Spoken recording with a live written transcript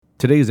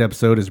Today's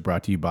episode is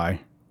brought to you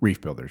by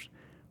Reef Builders,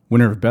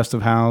 winner of Best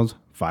of House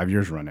 5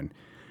 years running.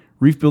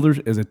 Reef Builders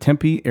is a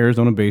Tempe,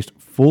 Arizona-based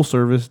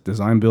full-service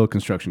design-build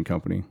construction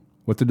company.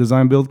 What's a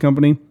design-build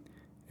company?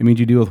 It means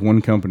you deal with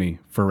one company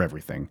for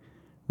everything.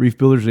 Reef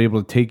Builders is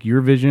able to take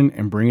your vision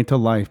and bring it to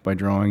life by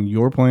drawing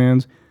your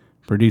plans,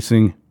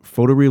 producing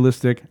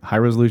photorealistic,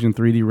 high-resolution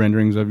 3D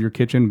renderings of your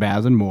kitchen,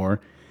 baths, and more,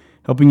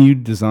 helping you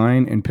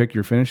design and pick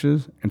your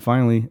finishes, and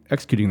finally,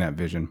 executing that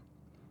vision.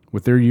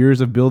 With their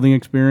years of building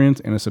experience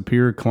and a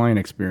superior client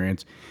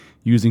experience,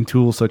 using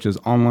tools such as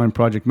online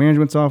project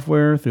management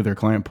software through their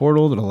client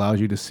portal that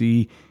allows you to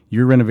see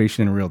your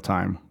renovation in real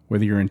time.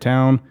 Whether you're in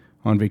town,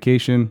 on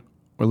vacation,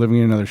 or living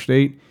in another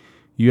state,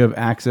 you have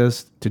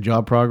access to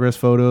job progress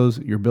photos,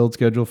 your build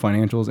schedule,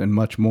 financials, and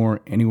much more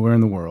anywhere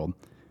in the world.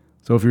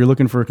 So if you're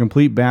looking for a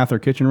complete bath or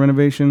kitchen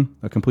renovation,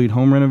 a complete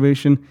home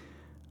renovation,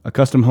 a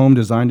custom home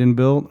designed and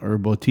built, or a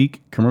boutique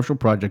commercial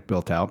project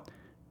built out,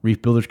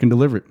 Reef Builders can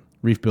deliver it.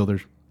 Reef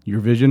Builders, your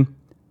vision,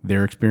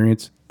 their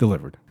experience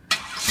delivered.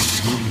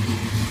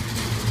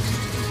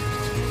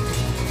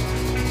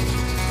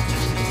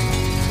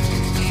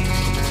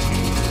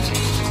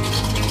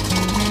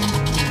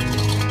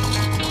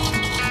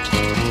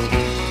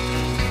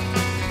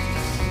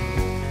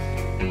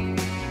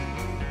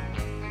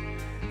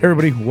 Hey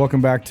everybody,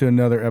 welcome back to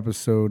another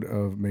episode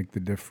of Make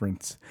the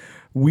Difference.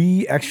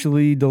 We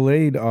actually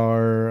delayed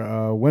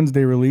our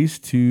Wednesday release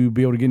to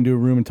be able to get into a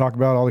room and talk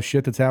about all the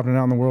shit that's happening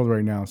out in the world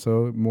right now.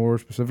 So more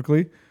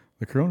specifically,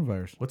 the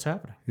coronavirus. What's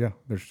happening? Yeah,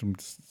 there's some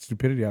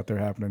stupidity out there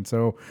happening.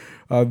 So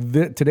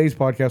today's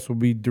podcast will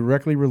be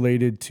directly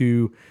related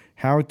to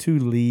how to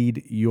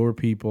lead your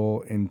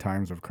people in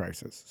times of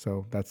crisis.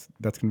 So that's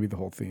going to be the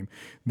whole theme.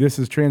 This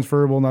is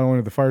transferable not only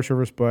to the fire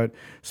service, but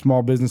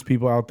small business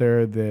people out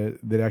there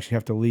that actually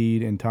have to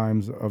lead in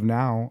times of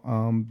now,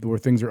 where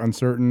things are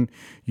uncertain.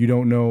 You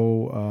don't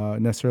know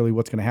necessarily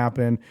what's going to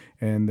happen,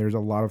 and there's a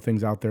lot of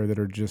things out there that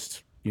are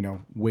just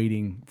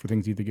waiting for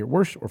things to either get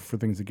worse or for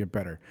things to get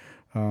better.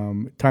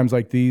 Times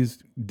like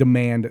these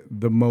demand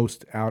the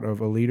most out of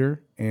a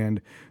leader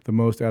and the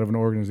most out of an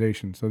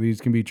organization. So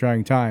these can be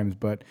trying times,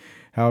 but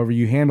however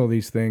you handle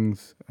these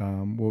things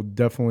will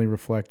definitely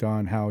reflect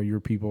on how your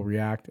people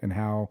react and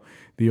how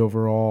the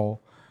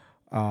overall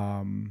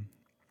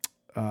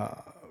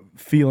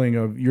feeling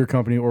of your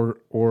company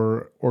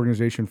or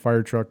organization,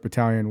 fire truck,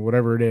 battalion,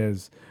 whatever it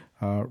is,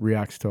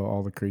 reacts to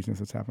all the craziness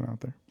that's happening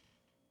out there.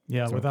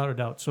 Yeah, without a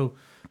doubt. So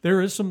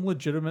there is some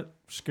legitimate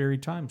scary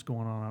times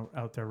going on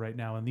out there right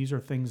now. And these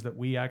are things that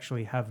we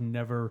actually have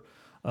never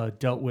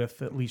dealt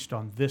with, at least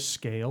on this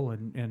scale,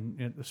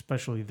 and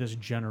especially this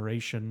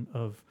generation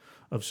of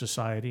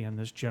society and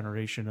this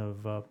generation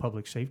of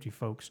public safety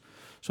folks.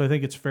 So I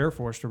think it's fair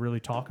for us to really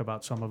talk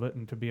about some of it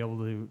and to be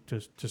able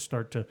to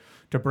start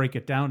to break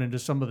it down into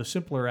some of the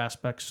simpler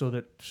aspects so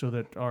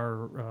that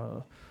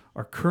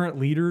our current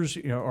leaders,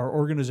 our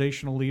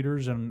organizational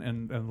leaders,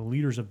 and the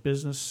leaders of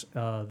business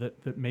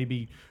that may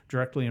be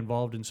directly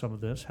involved in some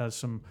of this, has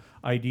some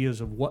ideas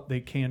of what they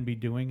can be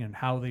doing and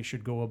how they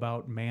should go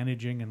about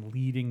managing and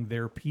leading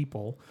their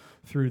people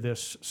through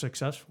this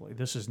successfully.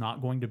 This is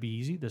not going to be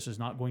easy. This is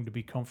not going to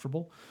be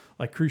comfortable.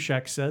 Like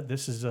Krushak said,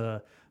 this is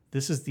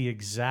the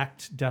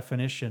exact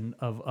definition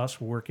of us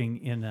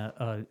working in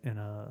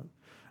a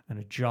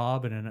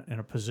job and in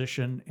a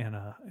position and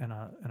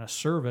a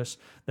service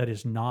that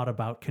is not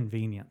about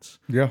convenience.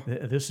 Yeah,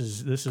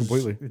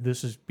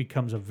 this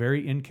becomes a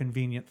very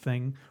inconvenient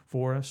thing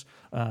for us,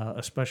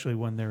 especially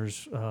when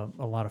there's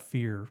a lot of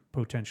fear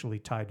potentially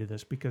tied to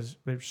this because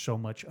there's so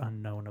much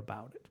unknown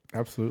about it.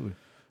 Absolutely.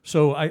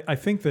 So I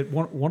think that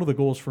one of the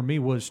goals for me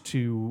was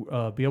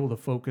to be able to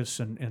focus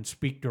and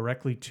speak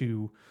directly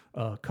to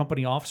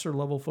company officer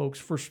level folks,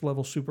 first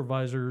level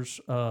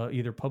supervisors,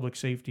 either public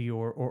safety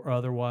or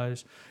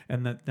otherwise,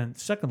 and then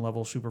second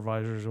level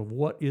supervisors of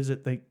what is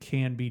it they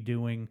can be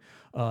doing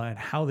and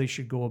how they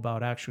should go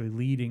about actually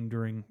leading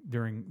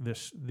during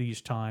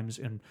these times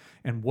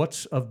and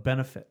what's of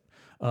benefit.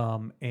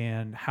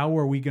 And how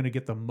are we going to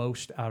get the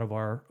most out of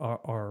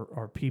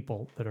our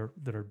people that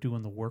are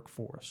doing the work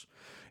for us?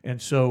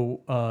 And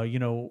so,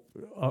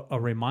 a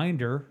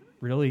reminder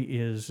really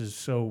is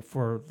so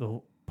for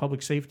the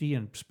public safety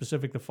and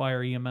specific the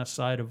fire EMS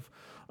side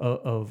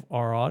of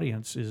our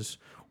audience is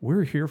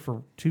we're here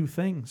for two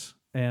things,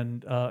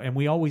 and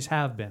we always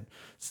have been.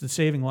 It's the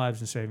saving lives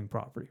and saving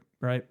property.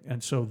 Right.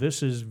 And so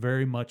this is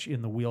very much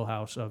in the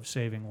wheelhouse of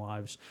saving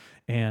lives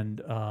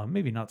and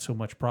maybe not so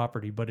much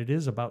property, but it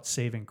is about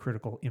saving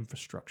critical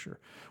infrastructure,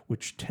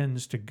 which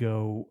tends to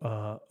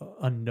go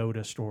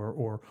unnoticed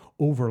or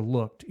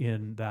overlooked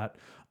in that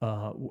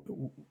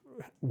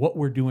what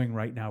we're doing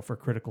right now for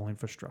critical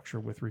infrastructure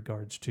with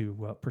regards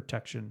to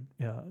protection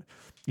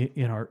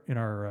in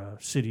our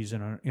cities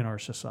and in our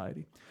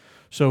society.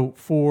 So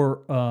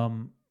for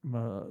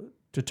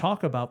to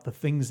talk about the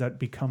things that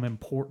become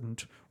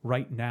important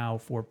right now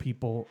for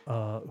people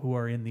who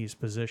are in these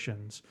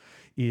positions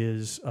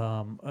is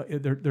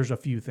there's a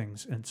few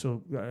things. And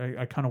so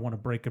I kind of want to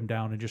break them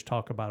down and just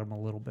talk about them a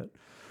little bit.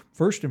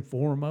 First and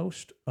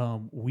foremost,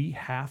 we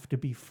have to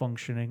be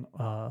functioning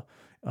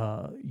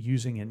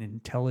using an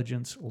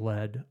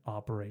intelligence-led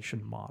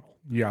operation model.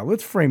 Yeah,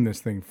 let's frame this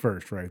thing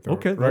first, right? Though,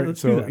 Okay, right.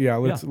 let's do that. Yeah,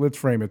 let's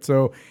frame it.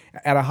 So,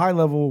 at a high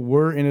level,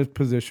 we're in a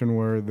position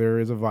where there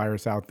is a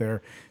virus out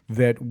there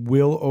that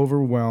will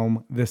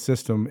overwhelm the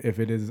system if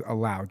it is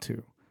allowed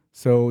to.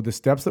 So, the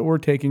steps that we're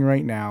taking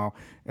right now,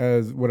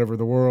 as whatever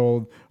the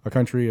world, a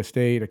country, a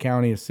state, a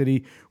county, a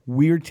city,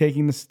 we're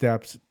taking the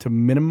steps to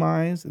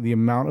minimize the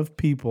amount of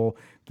people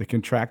that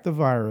contract the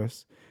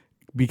virus,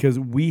 because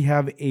we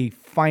have a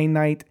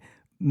finite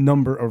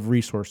number of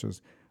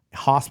resources: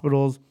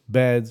 hospitals,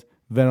 beds,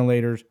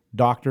 ventilators,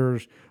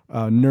 doctors,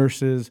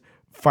 nurses,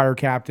 fire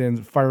captains,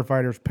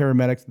 firefighters,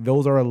 paramedics.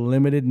 Those are a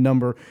limited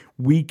number.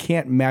 We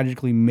can't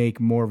magically make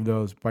more of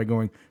those by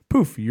going,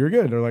 poof, you're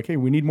good. They're like, hey,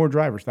 we need more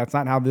drivers. That's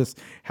not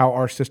how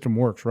our system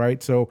works,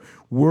 right? So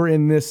we're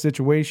in this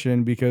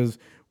situation because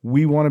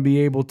we want to be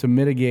able to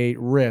mitigate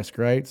risk,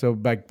 right? So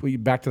back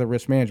to the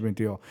risk management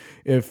deal.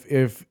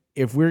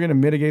 If we're going to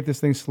mitigate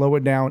this thing, slow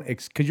it down,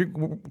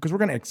 because we're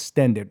going to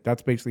extend it.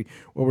 That's basically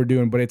what we're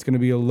doing, but it's going to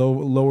be a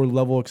lower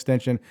level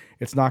extension.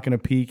 It's not going to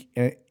peak.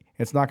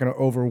 It's not going to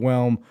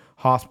overwhelm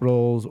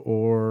hospitals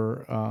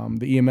or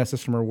the EMS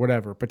system or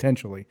whatever,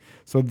 potentially.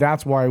 So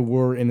that's why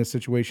we're in the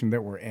situation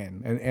that we're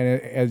in. And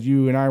as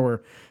you and I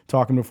were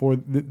talking before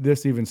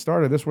this even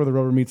started, this is where the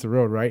rubber meets the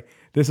road, right?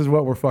 This is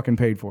what we're fucking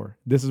paid for.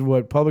 This is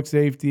what public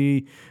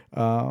safety,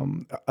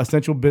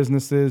 essential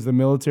businesses, the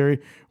military,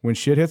 when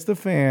shit hits the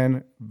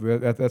fan,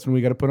 that's when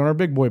we got to put on our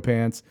big boy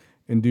pants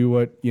and do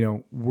what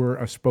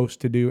we're supposed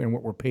to do and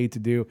what we're paid to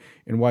do,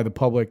 and why the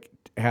public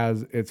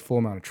has its full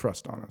amount of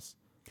trust on us.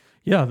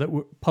 Yeah,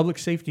 public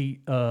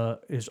safety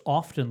is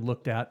often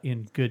looked at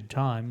in good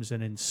times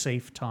and in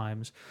safe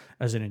times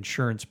as an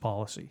insurance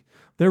policy.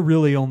 They're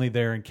really only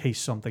there in case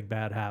something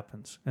bad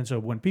happens. And so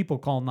when people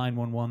call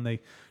 911,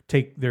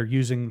 they're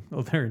using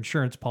their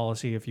insurance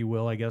policy, if you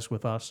will, I guess,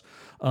 with us.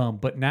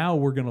 But now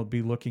we're going to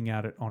be looking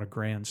at it on a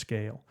grand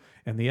scale.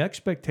 And the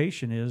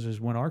expectation is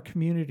when our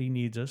community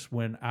needs us,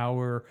 when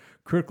our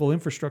critical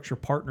infrastructure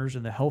partners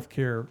in the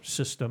healthcare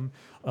system,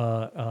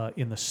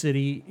 in the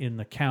city, in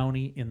the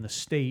county, in the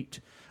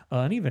state,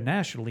 and even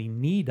nationally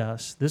need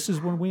us, this is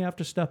when we have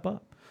to step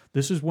up.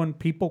 This is when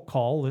people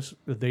call us,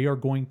 they are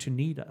going to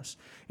need us.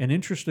 And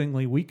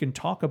interestingly, we can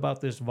talk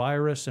about this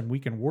virus and we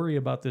can worry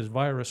about this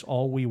virus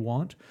all we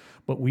want,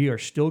 but we are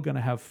still going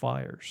to have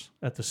fires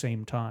at the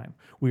same time.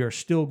 We are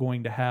still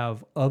going to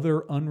have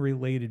other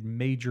unrelated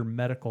major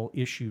medical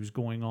issues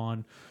going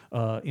on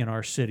in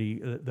our city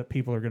that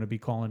people are going to be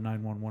calling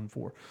 911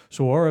 for.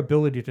 So our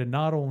ability to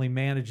not only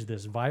manage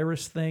this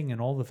virus thing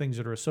and all the things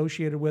that are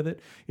associated with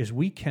it is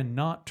we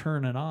cannot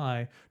turn an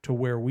eye to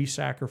where we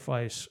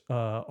sacrifice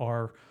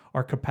our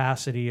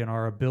capacity and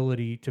our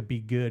ability to be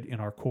good in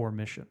our core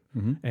mission.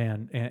 Mm-hmm.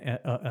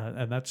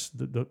 And that's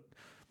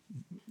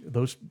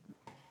those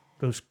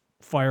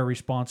fire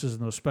responses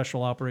and those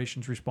special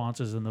operations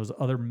responses and those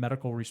other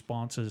medical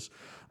responses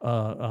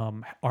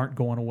aren't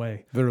going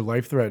away. They're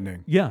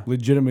life-threatening. Yeah.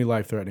 Legitimately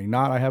life-threatening.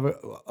 Not I have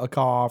a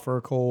cough or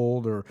a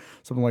cold or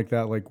something like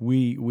that. Like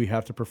we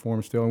have to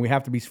perform still, and we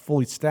have to be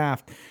fully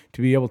staffed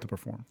to be able to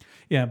perform.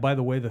 Yeah, and by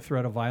the way, the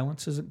threat of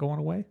violence isn't going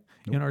away.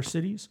 Nope. In our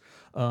cities.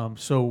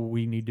 So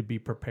we need to be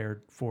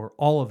prepared for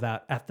all of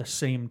that at the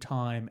same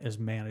time as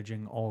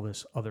managing all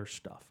this other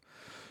stuff.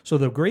 So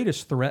the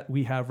greatest threat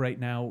we have right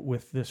now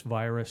with this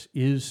virus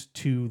is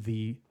to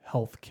the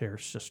healthcare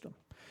system,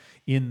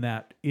 in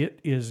that it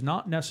is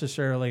not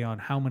necessarily on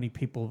how many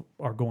people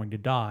are going to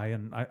die.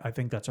 And I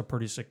think that's a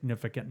pretty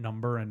significant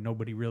number, and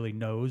nobody really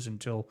knows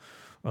until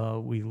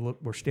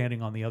we're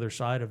standing on the other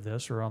side of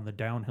this or on the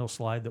downhill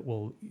slide that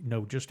we'll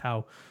know just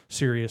how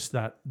serious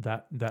that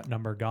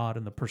number got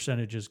and the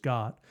percentages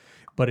got.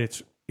 But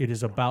it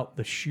is about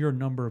the sheer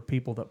number of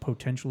people that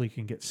potentially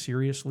can get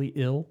seriously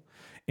ill,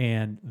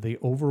 and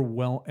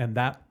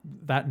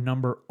that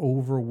number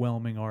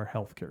overwhelming our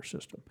healthcare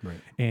system. Right.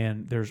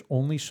 And there's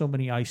only so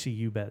many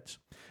ICU beds.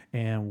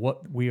 And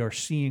what we are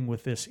seeing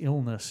with this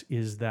illness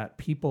is that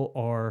people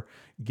are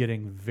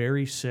getting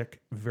very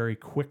sick very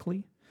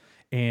quickly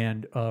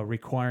and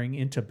requiring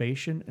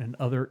intubation and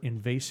other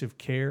invasive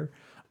care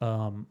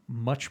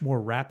much more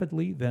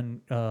rapidly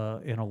than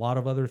in a lot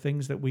of other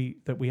things that we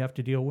have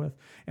to deal with.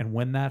 And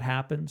when that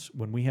happens,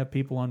 when we have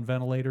people on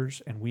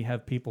ventilators and we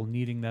have people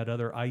needing that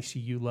other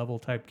ICU level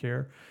type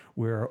care,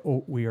 we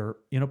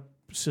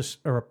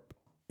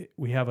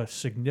have a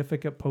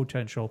significant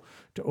potential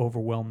to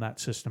overwhelm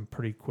that system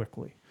pretty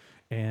quickly.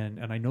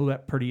 And I know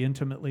that pretty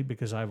intimately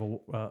because I have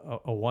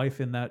a wife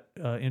in that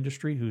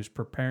industry who's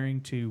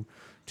preparing to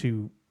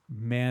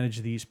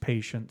manage these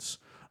patients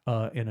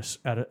at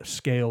a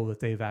scale that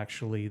the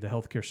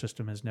healthcare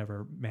system has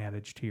never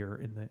managed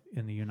here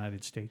in the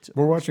United States.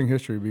 We're watching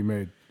history be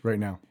made right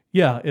now.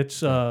 Yeah,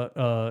 it's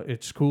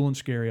cool and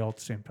scary all at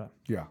the same time.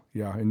 Yeah,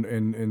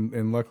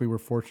 and luckily we're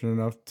fortunate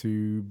enough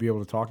to be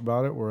able to talk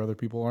about it where other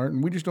people aren't,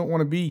 and we just don't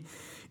want to be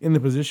in the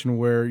position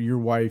where your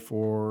wife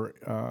or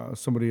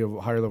somebody of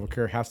higher level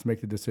care has to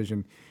make the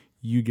decision.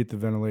 You get the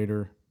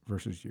ventilator,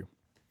 versus you.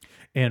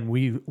 And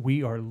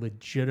we are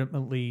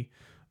legitimately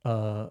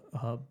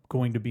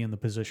going to be in the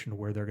position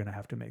where they're going to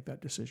have to make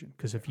that decision.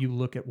 Because if you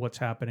look at what's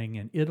happening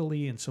in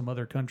Italy and some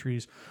other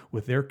countries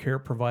with their care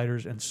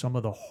providers and some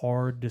of the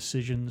hard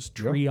decisions,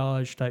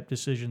 triage type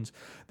decisions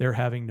they're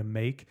having to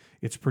make,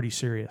 it's pretty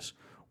serious.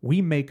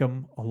 We make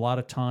them a lot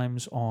of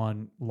times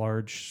on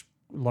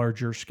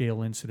larger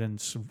scale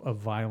incidents of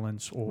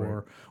violence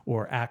or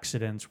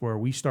accidents, where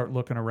we start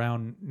looking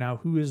around now,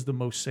 who is the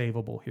most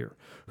savable here?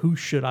 Who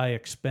should I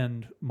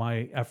expend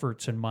my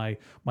efforts and my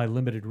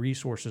limited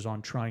resources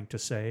on trying to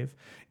save?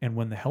 And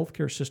when the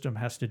healthcare system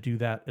has to do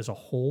that as a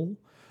whole,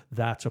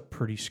 that's a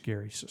pretty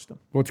scary system.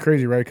 Well, it's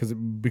crazy, right?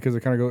 Because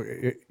it kind of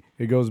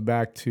it goes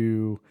back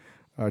to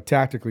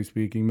tactically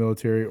speaking,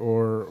 military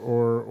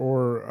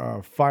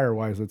or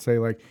fire-wise, let's say,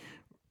 like,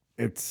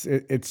 It's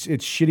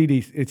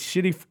shitty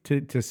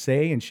to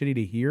say and shitty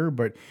to hear,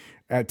 but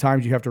at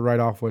times you have to write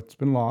off what's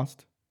been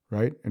lost,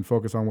 right, and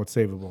focus on what's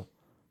savable.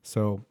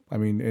 So I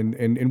mean,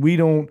 and we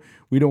don't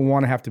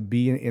want to have to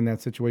be in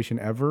that situation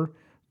ever.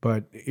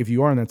 But if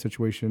you are in that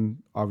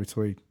situation,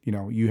 obviously,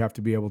 you have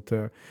to be able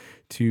to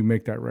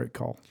make that right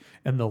call.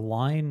 And the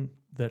line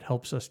that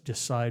helps us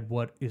decide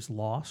what is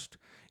lost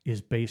is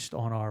based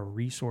on our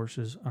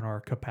resources and our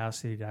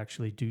capacity to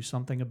actually do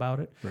something about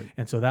it. Right.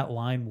 And so that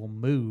line will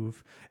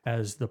move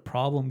as the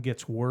problem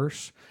gets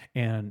worse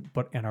and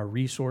our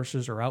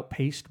resources are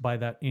outpaced by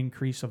that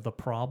increase of the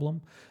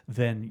problem,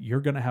 then you're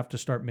going to have to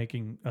start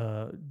making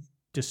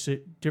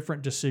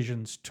different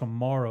decisions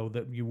tomorrow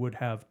that you would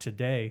have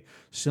today,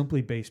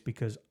 simply based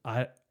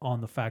on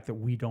the fact that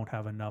we don't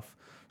have enough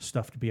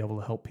stuff to be able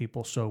to help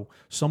people. So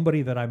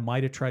somebody that I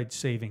might have tried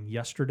saving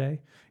yesterday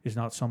is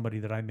not somebody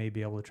that I may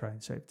be able to try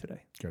and save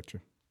today. Gotcha.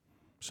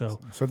 So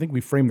I think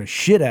we framed the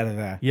shit out of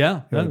that.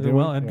 Yeah.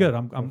 Good.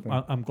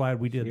 I'm glad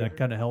we did. That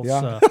kind of helps.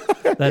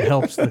 That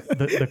helps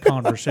the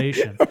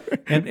conversation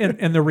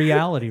and the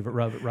reality of it,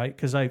 right?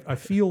 Because I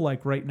feel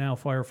like right now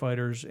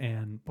firefighters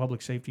and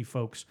public safety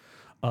folks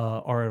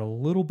are at a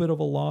little bit of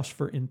a loss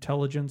for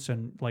intelligence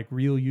and like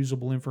real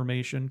usable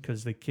information,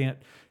 because they can't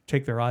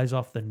take their eyes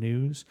off the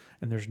news,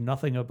 and there's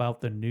nothing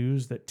about the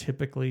news that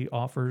typically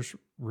offers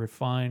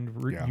refined,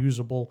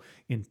 usable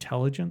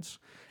intelligence.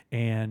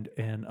 And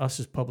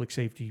us as public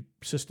safety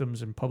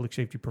systems and public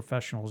safety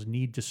professionals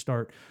need to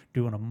start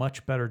doing a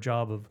much better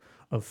job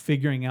of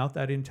figuring out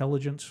that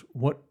intelligence.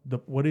 What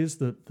is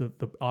the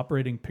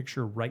operating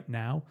picture right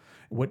now?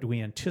 What do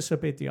we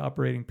anticipate the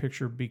operating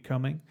picture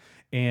becoming?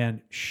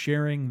 And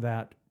sharing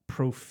that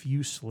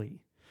profusely.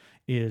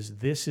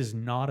 This is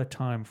not a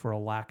time for a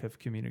lack of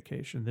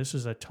communication. This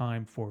is a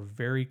time for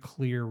very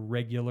clear,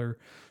 regular,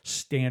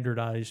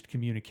 standardized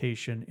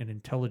communication and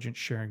intelligence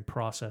sharing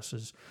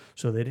processes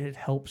so that it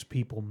helps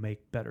people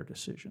make better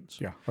decisions.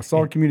 Yeah, a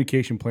solid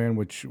communication plan,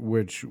 which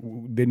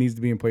that needs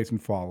to be in place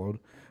and followed.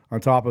 On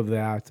top of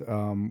that,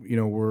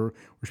 we're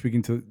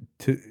speaking to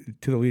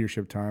the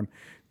leadership time.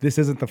 This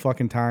isn't the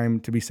fucking time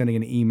to be sending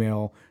an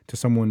email to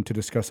someone to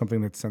discuss something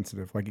that's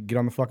sensitive. Like, get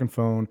on the fucking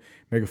phone,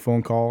 make a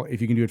phone call.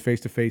 If you can do it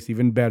face to face,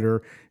 even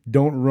better.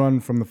 Don't run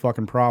from the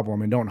fucking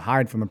problem, and don't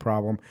hide from the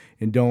problem,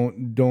 and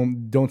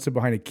don't sit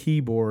behind a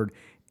keyboard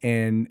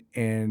and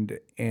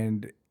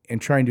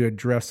trying to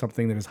address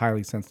something that is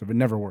highly sensitive. It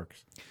never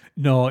works.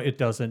 No, it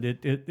doesn't.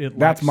 It lacks,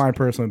 that's my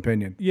personal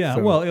opinion. Yeah,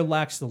 so. Well, it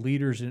lacks the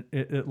leaders.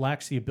 It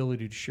lacks the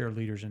ability to share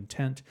leaders'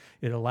 intent.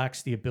 It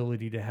lacks the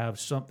ability to have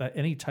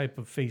any type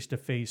of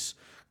face-to-face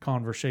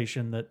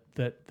conversation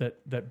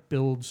that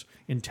builds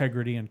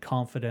integrity and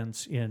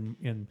confidence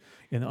in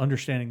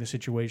understanding the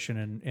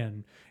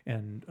situation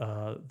and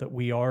that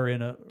we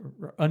are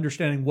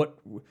understanding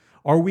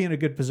are we in a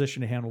good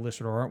position to handle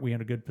this, or aren't we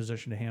in a good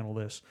position to handle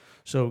this?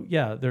 So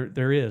yeah,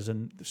 there is,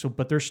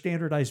 but there's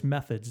standardized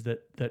methods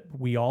that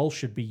we all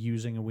should be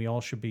using and we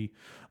all should be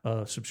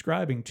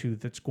subscribing to.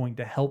 That's going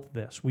to help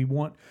this. We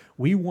want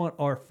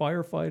our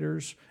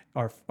firefighters,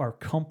 our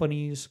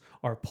companies,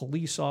 our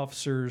police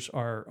officers,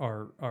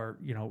 our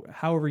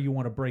however you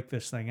want to break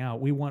this thing out.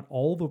 We want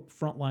all the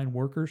frontline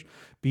workers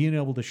being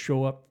able to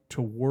show up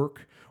to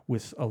work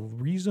with a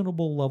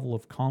reasonable level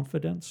of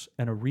confidence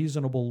and a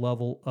reasonable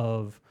level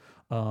of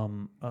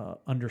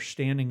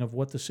understanding of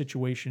what the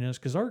situation is.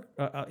 Because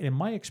in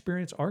my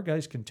experience, our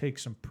guys can take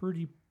some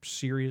pretty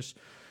serious,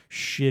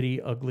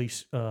 shitty, ugly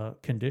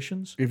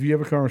conditions. If you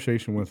have a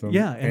conversation with them,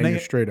 and you're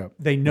straight up,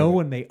 they know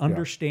and they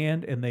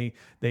understand and they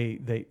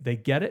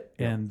get it,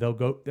 and they'll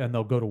go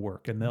to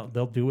work, and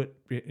they'll do it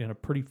in a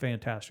pretty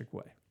fantastic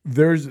way.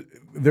 There's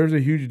a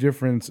huge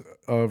difference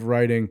of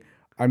writing,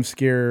 "I'm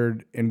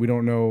scared and we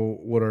don't know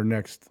what our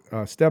next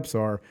steps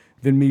are,"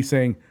 than me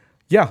saying,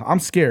 "Yeah, I'm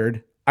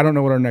scared. I don't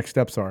know what our next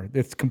steps are."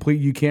 It's complete.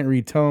 You can't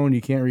read tone.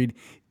 You can't read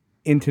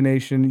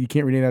intonation. You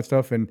can't read any of that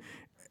stuff. And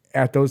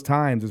at those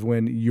times is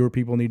when your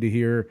people need to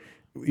hear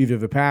either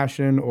the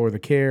passion or the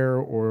care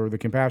or the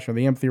compassion or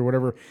the empathy or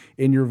whatever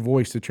in your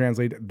voice to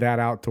translate that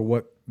out to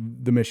what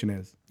the mission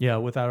is. Yeah,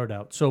 without a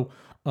doubt. So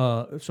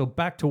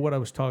back to what I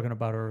was talking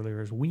about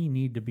earlier is we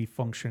need to be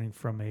functioning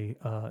from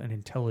an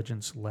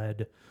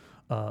intelligence-led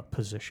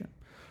position.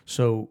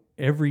 So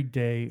every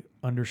day,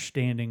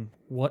 understanding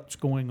what's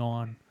going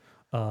on,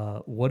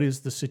 what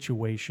is the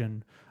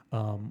situation,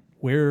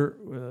 where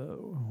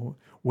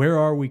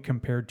are we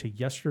compared to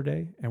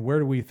yesterday, and where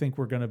do we think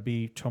we're going to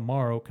be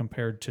tomorrow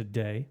compared to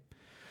today,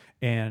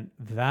 and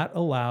that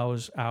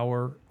allows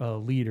our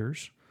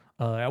leaders.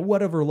 At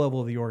whatever level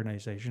of the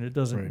organization, it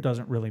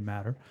doesn't really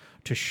matter,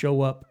 to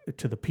show up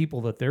to the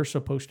people that they're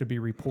supposed to be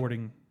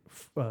reporting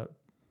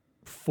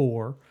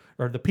for,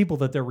 or the people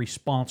that they're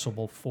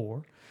responsible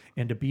for,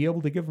 and to be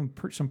able to give them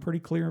some pretty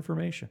clear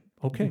information.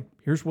 Okay,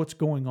 here's what's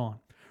going on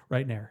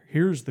right now.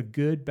 Here's the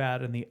good,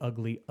 bad, and the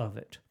ugly of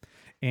it,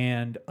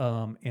 and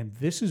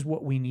this is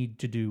what we need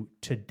to do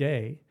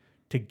today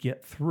to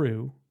get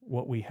through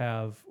what we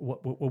have,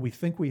 what we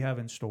think we have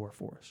in store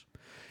for us.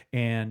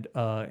 And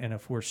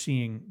if we're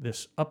seeing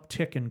this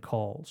uptick in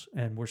calls,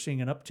 and we're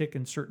seeing an uptick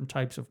in certain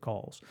types of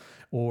calls,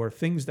 or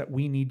things that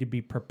we need to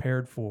be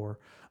prepared for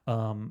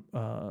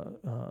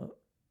that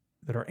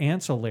are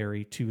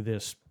ancillary to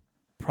this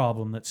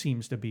problem that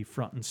seems to be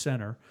front and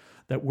center,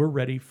 that we're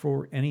ready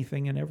for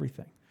anything and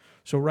everything.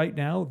 So right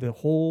now, the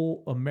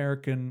whole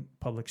American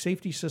public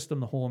safety system,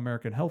 the whole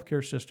American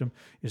healthcare system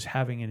is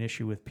having an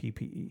issue with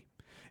PPE.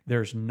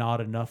 There's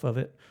not enough of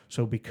it.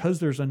 So because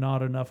there's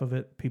not enough of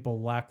it,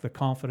 people lack the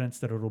confidence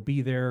that it'll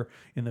be there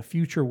in the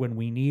future when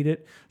we need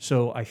it.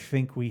 So I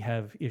think we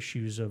have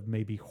issues of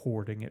maybe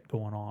hoarding it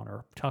going on,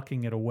 or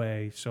tucking it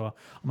away. So I'm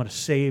going to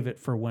save it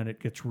for when it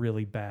gets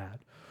really bad.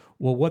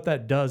 Well, what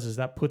that does is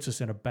that puts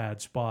us in a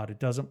bad spot. It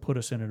doesn't put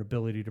us in an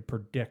ability to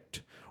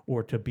predict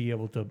or to be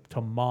able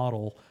to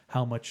model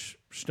how much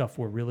stuff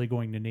we're really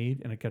going to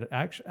need. And it could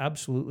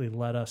absolutely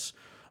let us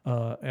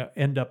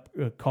end up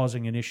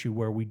causing an issue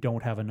where we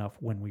don't have enough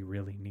when we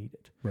really need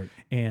it. Right.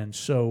 And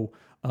so,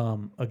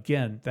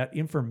 again, that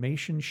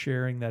information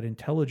sharing, that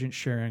intelligence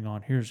sharing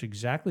on, here's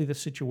exactly the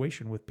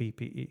situation with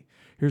PPE.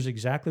 Here's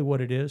exactly what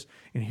it is.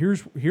 And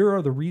here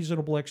are the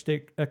reasonable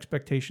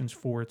expectations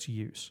for its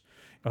use.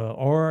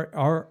 Are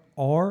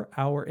our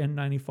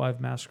N95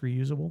 masks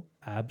reusable?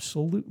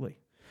 Absolutely.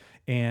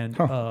 And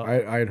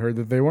I had heard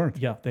that they weren't.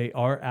 Yeah, they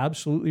are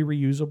absolutely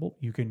reusable.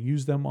 You can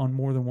use them on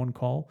more than one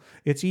call.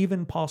 It's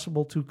even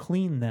possible to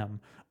clean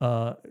them.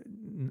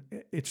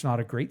 It's not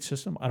a great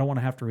system. I don't want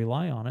to have to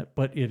rely on it,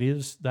 but it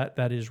is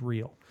that is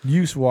real.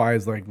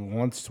 Use-wise, like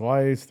once,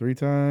 twice, 3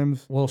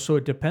 times? Well, so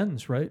it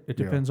depends, right? It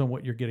depends on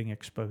what you're getting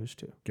exposed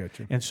to.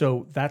 Gotcha. And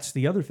so that's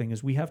the other thing,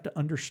 is we have to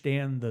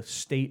understand the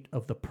state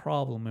of the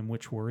problem in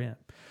which we're in.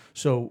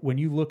 So when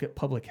you look at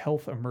public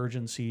health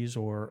emergencies,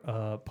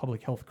 or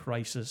public health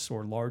crisis,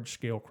 or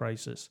large-scale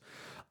crisis,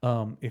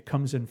 it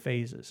comes in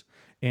phases.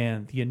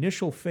 And the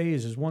initial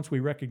phase is, once we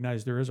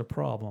recognize there is a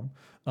problem,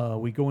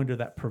 we go into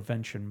that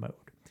prevention mode.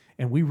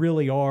 And we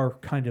really are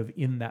kind of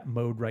in that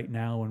mode right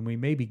now, and we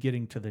may be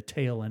getting to the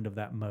tail end of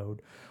that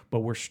mode. But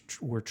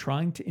we're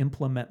trying to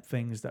implement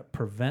things that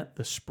prevent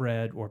the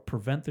spread, or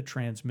prevent the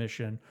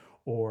transmission,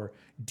 or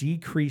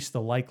decrease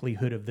the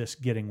likelihood of this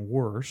getting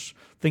worse,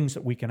 things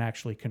that we can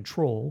actually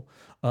control,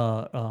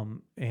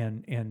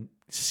 and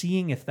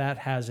seeing if that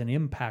has an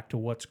impact to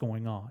what's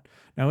going on.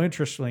 Now,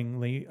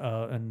 interestingly,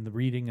 and the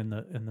reading and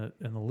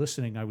the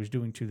listening I was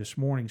doing to this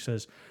morning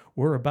says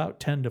we're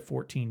about 10 to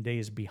 14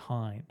 days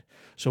behind.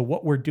 So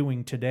what we're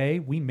doing today,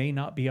 we may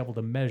not be able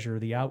to measure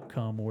the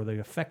outcome or the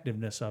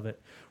effectiveness of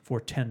it for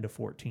 10 to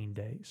 14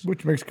 days.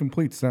 Which makes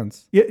complete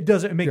sense. It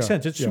doesn't make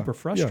sense. It's super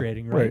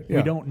frustrating, right? Yeah.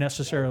 We don't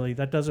necessarily,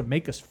 that doesn't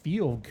make us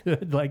feel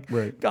good. Like,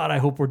 Right. God, I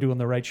hope we're doing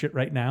the right shit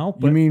right now.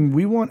 But You mean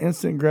we want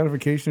instant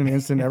gratification,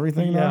 instant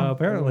everything now? yeah,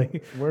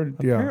 apparently.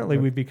 Apparently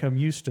we've become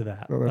used to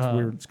that. Oh, that's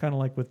weird. It's kind of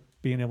like with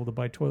being able to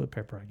buy toilet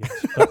paper, I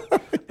guess.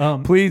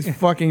 But, Please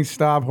fucking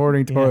stop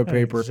hoarding toilet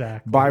paper.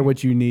 exactly. Buy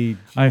what you need.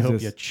 I hope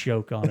Jesus. you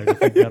choke on it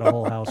if you've got a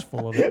whole house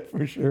full of it.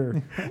 For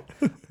sure.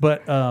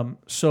 But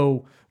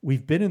so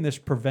we've been in this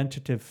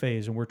preventative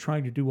phase, and we're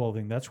trying to do all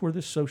things. That's where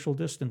this social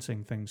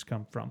distancing things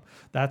come from.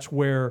 That's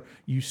where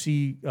you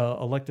see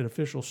elected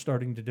officials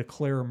starting to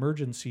declare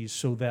emergencies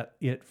so that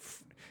it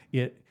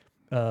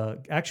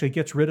actually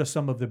gets rid of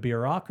some of the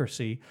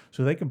bureaucracy,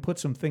 so they can put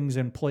some things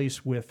in place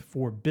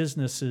for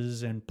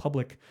businesses and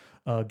public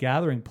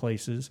gathering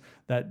places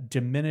that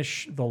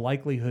diminish the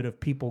likelihood of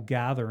people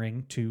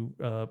gathering to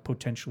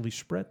potentially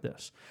spread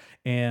this.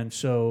 And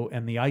so,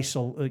 and the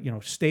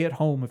stay at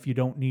home if you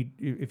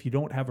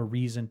don't have a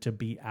reason to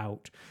be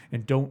out,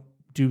 and don't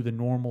do the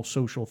normal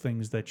social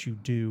things that you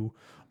do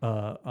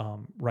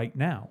right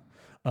now.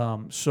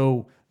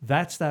 So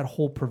that's that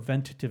whole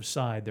preventative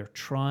side. They're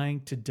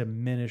trying to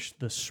diminish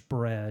the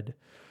spread.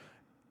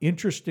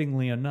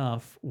 Interestingly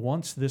enough,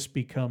 once this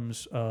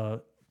becomes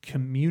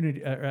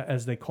community,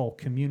 as they call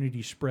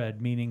community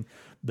spread, meaning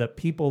the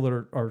people that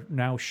are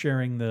now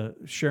sharing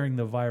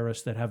the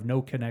virus that have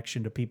no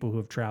connection to people who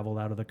have traveled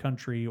out of the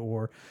country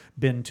or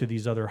been to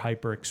these other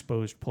hyper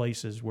exposed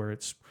places, where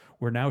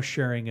we're now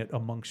sharing it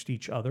amongst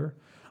each other.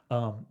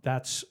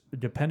 That's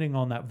depending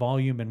on that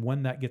volume, and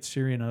when that gets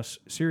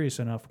serious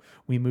enough,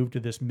 we move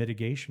to this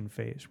mitigation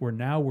phase where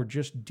now we're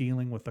just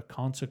dealing with the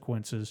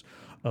consequences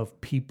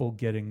of people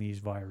getting these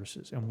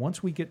viruses. And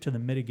once we get to the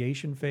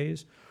mitigation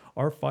phase,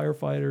 our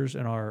firefighters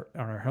and our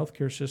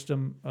healthcare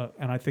system,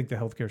 and I think the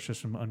healthcare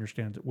system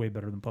understands it way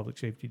better than public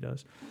safety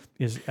does,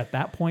 is at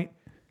that point,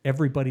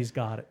 everybody's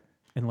got it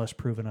unless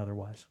proven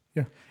otherwise.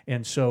 Yeah.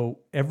 And so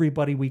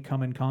everybody we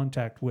come in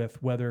contact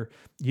with,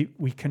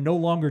 we can no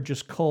longer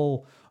just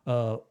cull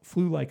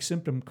flu-like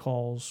symptom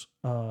calls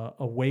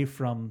away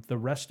from the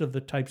rest of the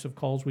types of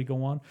calls we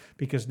go on,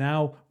 because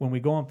now when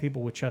we go on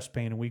people with chest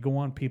pain and we go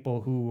on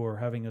people who are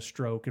having a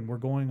stroke and we're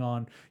going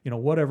on,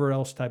 whatever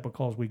else type of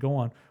calls we go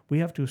on, we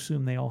have to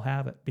assume they all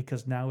have it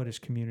because now it is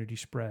community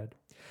spread.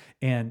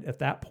 And at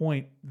that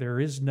point, there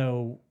is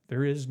no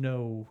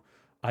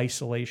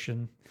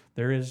isolation.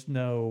 There is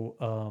no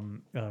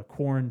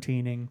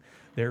quarantining.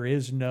 There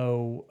is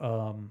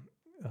no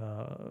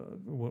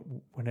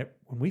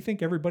when we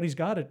think everybody's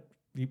got it,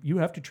 you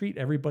have to treat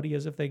everybody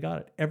as if they got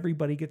it.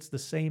 Everybody gets the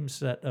same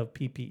set of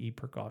PPE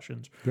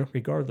precautions,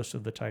 regardless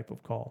of the type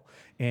of call.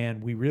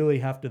 And we really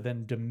have to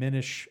then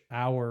diminish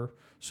our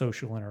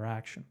social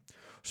interaction.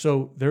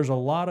 So there's a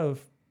lot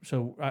of.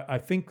 So I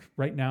think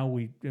right now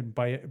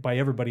by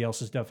everybody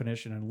else's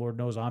definition, and Lord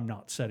knows I'm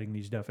not setting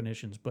these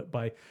definitions, but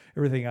by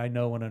everything I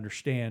know and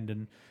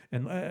understand,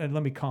 and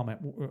let me comment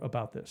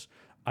about this.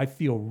 I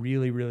feel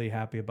really, really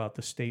happy about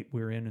the state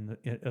we're in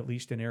at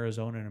least in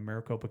Arizona and in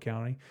Maricopa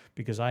County,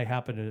 because I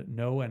happen to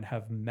know and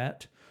have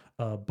met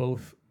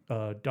both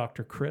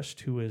Dr.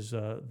 Christ, who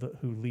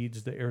who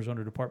leads the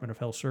Arizona Department of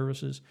Health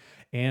Services,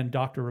 and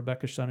Dr.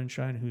 Rebecca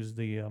Sonnenschein, who's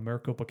the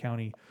Maricopa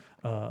County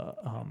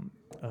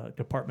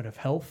Department of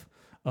Health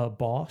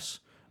boss.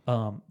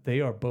 They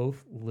are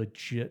both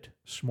legit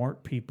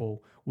smart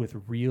people with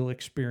real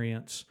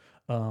experience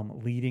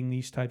leading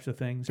these types of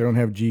things. They don't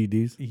have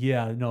GEDs.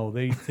 Yeah, no,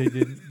 they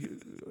didn't.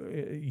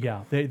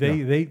 Yeah,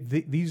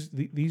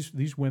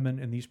 these women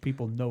and these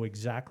people know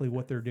exactly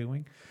what they're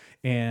doing,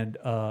 and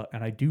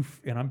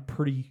I'm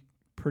pretty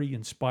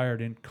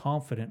inspired and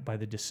confident by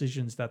the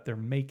decisions that they're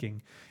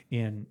making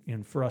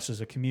in for us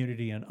as a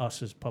community and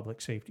us as public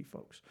safety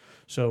folks.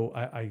 So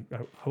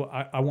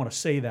I want to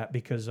say that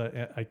because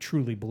I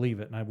truly believe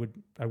it, and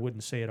I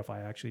wouldn't say it if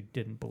I actually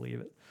didn't believe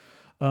it.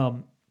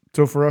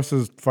 So for us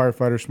as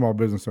firefighters, small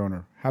business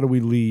owner, how do we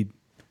lead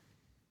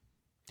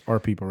our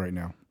people right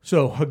now?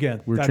 So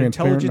again, We're that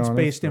transparent,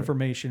 intelligence-based honest,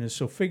 information is,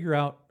 so figure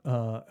out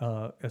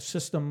a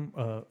system,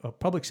 a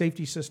public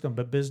safety system,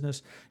 but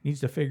business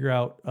needs to figure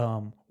out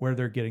where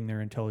they're getting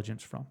their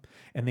intelligence from,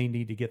 and they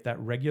need to get that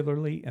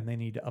regularly, and they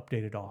need to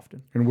update it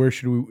often. And where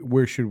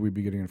should we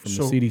be getting it from?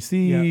 So, the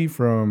CDC,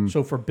 from?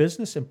 So for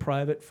business and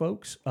private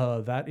folks,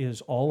 that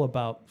is all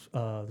about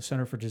the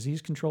Center for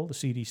Disease Control, the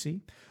CDC.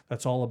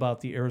 That's all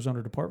about the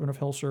Arizona Department of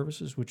Health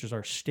Services, which is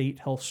our state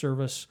health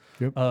service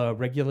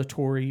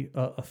regulatory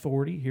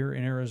authority here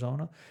in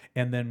Arizona.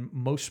 And then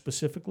most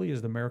specifically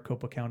is the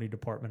Maricopa County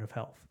Department of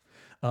Health.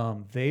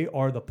 They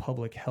are the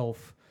public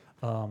health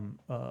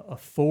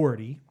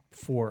authority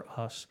for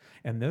us,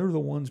 and they're the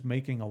ones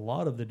making a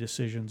lot of the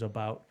decisions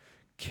about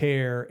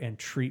care and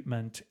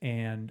treatment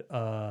and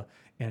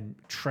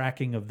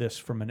tracking of this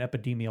from an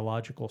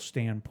epidemiological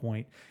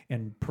standpoint,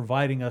 and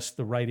providing us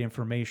the right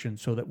information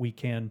so that we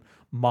can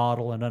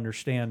model and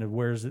understand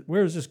where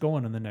is this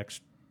going in the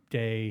next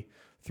day,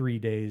 3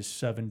 days,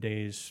 7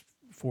 days,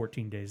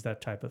 14 days, that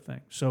type of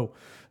thing. So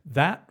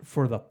that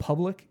for the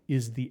public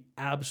is the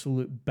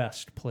absolute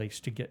best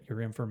place to get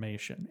your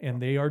information. And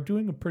they are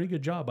doing a pretty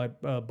good job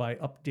by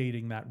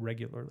updating that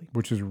regularly.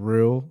 Which is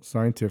real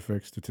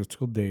scientific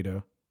statistical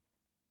data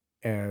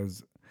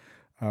as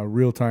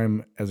real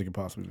time as it could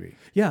possibly be.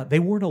 Yeah, they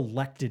weren't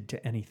elected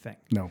to anything.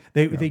 No.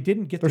 They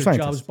didn't get They're their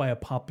scientists. jobs by a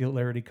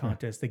popularity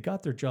contest. They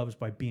got their jobs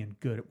by being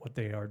good at what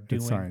they are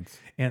doing. It's science.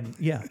 And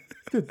yeah,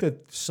 the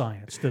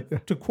science.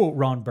 To quote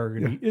Ron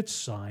Burgundy, it's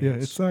science. Yeah,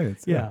 it's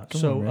science. Yeah. Come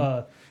So,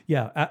 on,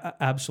 man.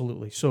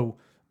 absolutely. So,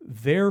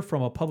 they're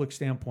from a public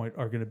standpoint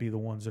are going to be the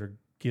ones that are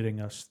getting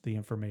us the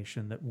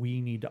information that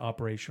we need to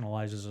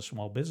operationalize as a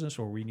small business,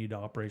 or we need to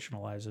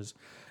operationalize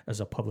as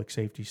a public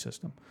safety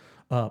system.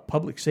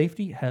 Public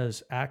safety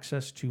has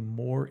access to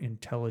more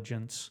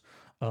intelligence,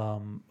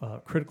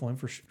 critical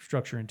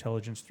infrastructure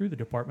intelligence through the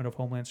Department of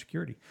Homeland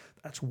Security.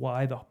 That's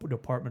why the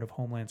Department of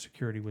Homeland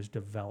Security was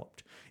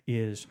developed,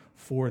 is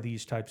for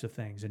these types of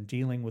things and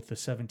dealing with the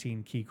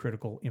 17 key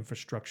critical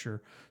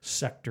infrastructure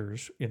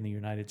sectors in the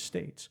United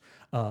States,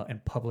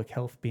 and public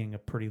health being a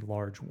pretty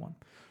large one.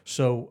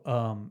 So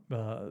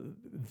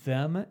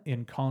them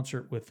in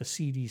concert with the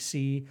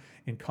CDC,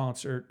 in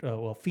concert,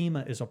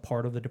 FEMA is a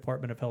part of the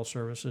Department of Health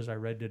Services. I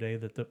read today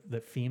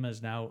that FEMA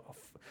is now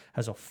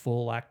has a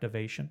full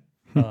activation.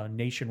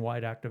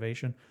 Nationwide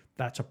activation.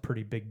 That's a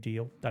pretty big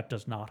deal. That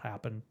does not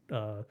happen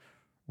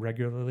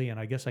regularly, and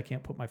I guess I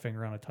can't put my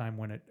finger on a time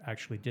when it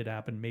actually did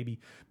happen. Maybe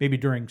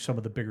during some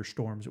of the bigger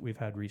storms that we've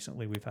had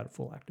recently, we've had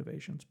full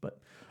activations. But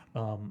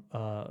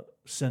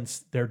since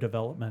their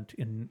development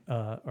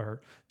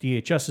or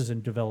DHS is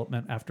in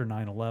development after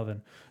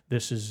 9/11,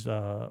 this is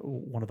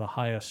one of the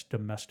highest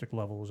domestic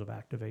levels of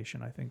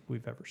activation I think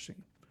we've ever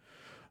seen.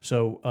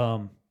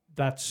 So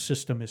that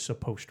system is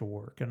supposed to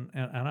work. And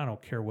I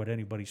don't care what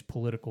anybody's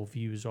political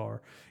views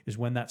are, is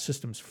when that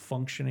system's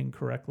functioning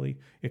correctly,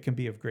 it can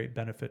be of great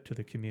benefit to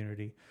the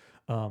community.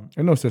 And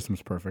no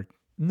system's perfect.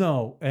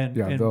 No. And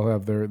they'll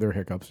have their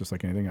hiccups just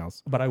like anything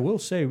else. But I will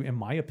say, in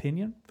my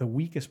opinion, the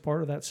weakest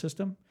part of that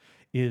system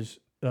is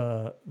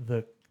the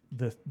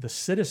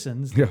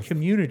citizens, the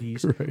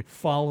communities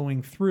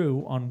following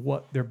through on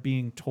what they're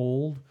being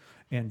told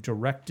and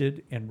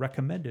directed and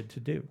recommended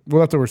to do. Well,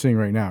 that's what we're seeing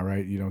right now,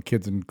 right?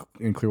 Kids in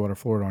Clearwater,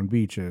 Florida on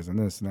beaches and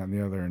this and that and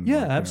the other. And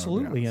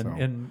absolutely.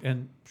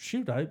 And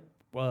shoot, I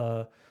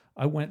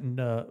went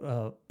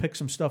and picked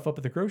some stuff up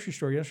at the grocery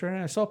store yesterday,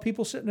 and I saw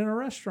people sitting in a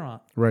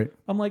restaurant. Right.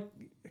 I'm like,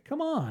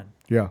 come on.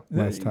 Yeah,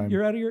 last time.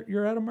 You're out of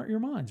your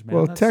minds, man.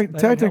 Well,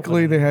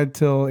 technically they had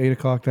till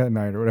 8:00 that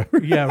night or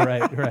whatever. Yeah,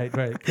 right.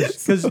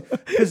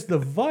 Because the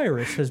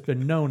virus has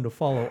been known to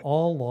follow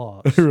all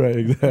laws. Right,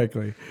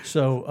 exactly.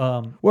 So,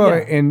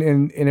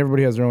 and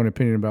everybody has their own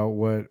opinion about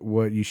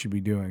what you should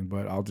be doing,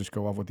 but I'll just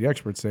go off what the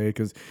experts say,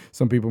 because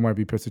some people might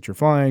be pissed that you're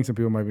flying, some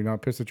people might be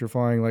not pissed that you're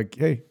flying. Like,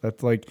 hey,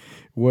 that's like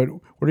what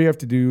do you have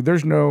to do?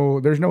 There's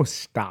no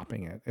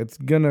stopping it. It's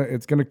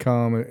gonna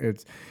come.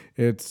 It's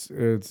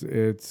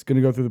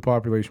gonna go through the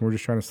population. We're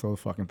just trying to slow the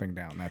fucking thing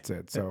down. That's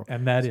it. So,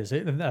 and that is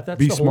it. And that's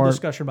be the smart. Whole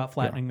discussion about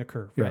flattening the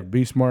curve. Yeah, right?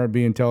 Be smart,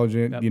 be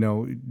intelligent.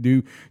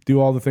 Yep.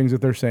 Do all the things that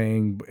they're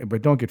saying,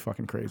 but don't get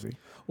fucking crazy.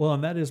 Well,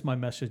 and that is my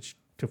message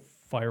to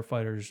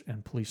firefighters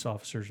and police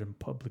officers and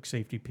public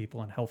safety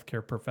people and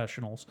healthcare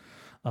professionals.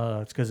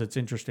 It's because it's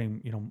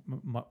interesting.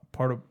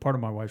 Part of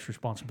my wife's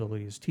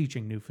responsibility is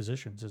teaching new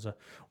physicians,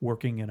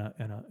 working in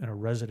a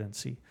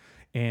residency,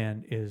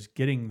 and is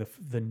getting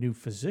the new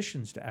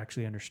physicians to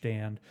actually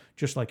understand,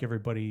 just like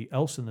everybody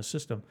else in the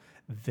system,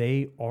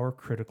 they are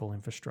critical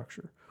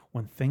infrastructure.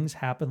 When things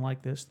happen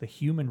like this, the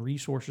human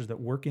resources that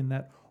work in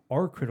that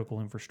are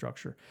critical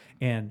infrastructure,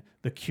 and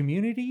the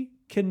community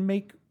can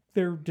make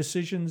their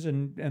decisions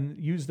and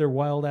use their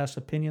wild ass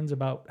opinions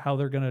about how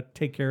they're going to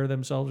take care of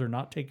themselves or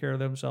not take care of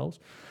themselves.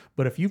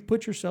 But if you've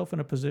put yourself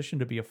in a position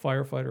to be a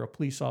firefighter, a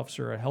police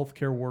officer, a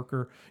healthcare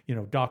worker,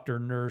 doctor,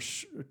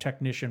 nurse,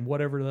 technician,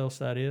 whatever else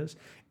that is,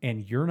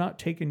 and you're not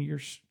taking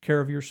care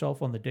of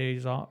yourself on your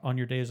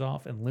days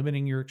off and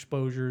limiting your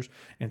exposures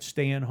and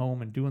staying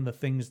home and doing the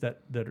things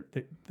that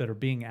are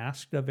being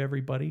asked of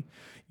everybody,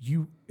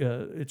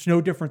 it's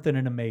no different than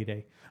in a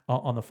Mayday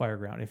on the fire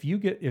ground. If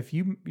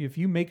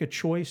you make a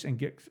choice and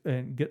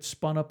get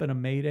spun up in a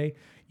Mayday,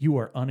 you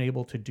are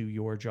unable to do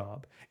your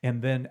job,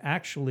 and then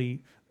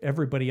actually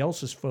everybody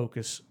else's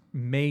focus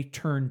may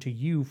turn to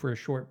you for a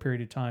short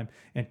period of time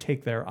and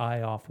take their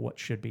eye off what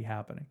should be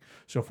happening.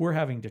 So if we're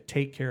having to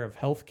take care of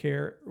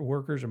healthcare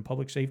workers and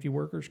public safety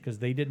workers because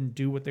they didn't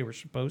do what they were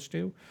supposed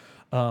to,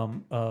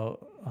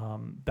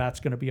 that's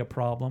going to be a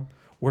problem.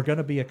 We're going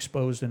to be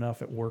exposed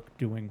enough at work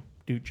doing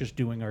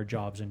our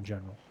jobs in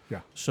general.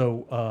 Yeah.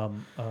 So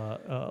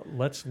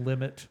let's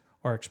limit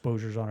our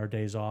exposures on our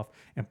days off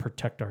and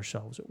protect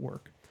ourselves at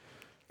work.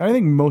 I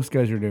think most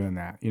guys are doing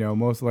that.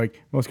 Most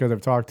guys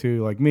I've talked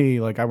to, like me,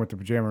 like I went to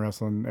pajama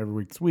wrestling every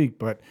week this week,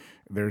 but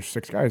there's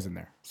 6 guys in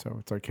there. So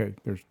it's like, hey,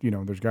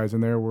 there's guys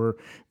in there where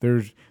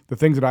there's the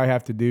things that I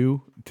have to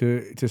do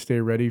to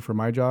stay ready for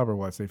my job,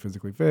 or stay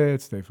physically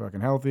fit, stay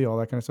fucking healthy, all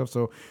that kind of stuff.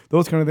 So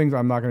those kind of things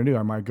I'm not going to do.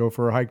 I might go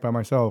for a hike by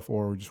myself,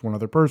 or just one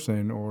other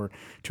person, or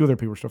 2 other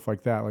people, stuff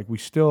like that. Like we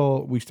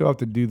still have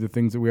to do the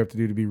things that we have to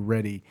do to be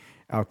ready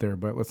out there,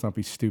 but let's not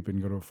be stupid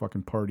and go to a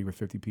fucking party with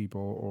 50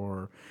 people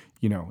or,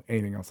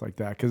 anything else like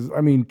that. Because,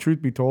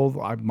 truth be told,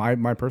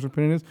 my personal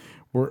opinion is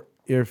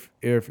if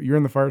you're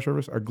in the fire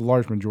service, a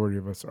large majority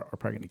of us are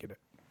probably going to get it.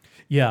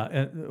 Yeah.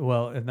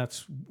 And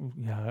that's,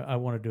 I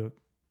wanted to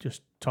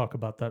just talk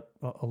about that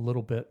a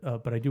little bit,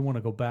 but I do want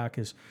to go back.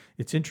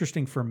 It's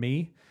interesting for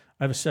me.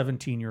 I have a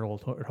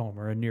 17-year-old at home,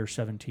 or a near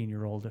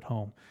 17-year-old at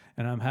home,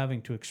 and I'm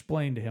having to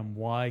explain to him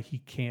why he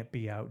can't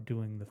be out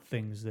doing the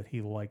things that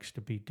he likes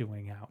to be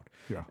doing out.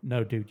 Yeah.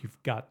 No, dude, you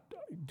got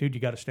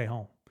to stay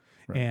home.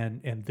 Right.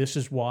 And this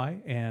is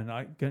why. And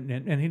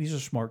he's a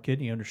smart kid.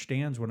 And he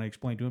understands when I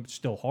explain to him. It's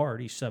still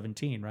hard. He's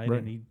 17, right?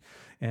 What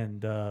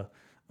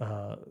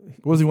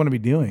does he want to be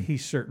doing?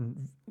 He's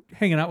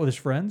hanging out with his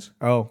friends.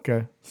 Oh,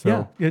 okay.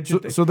 So, yeah.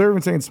 So they're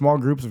even saying small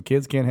groups of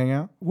kids can't hang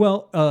out?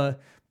 Well,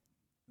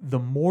 the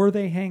more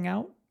they hang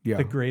out, yeah,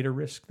 the greater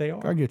risk they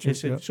are. I get you.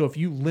 So if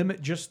you limit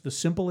just the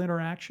simple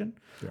interaction,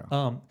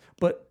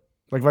 but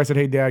like if I said,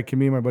 hey, Dad, can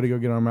me and my buddy go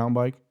get on a mountain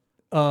bike?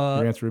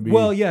 Your answer would be,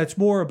 well, yeah, it's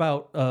more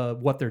about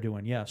what they're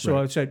doing. Yeah. So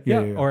right. I said,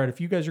 all right, if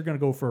you guys are going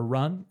to go for a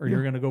run or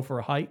you're going to go for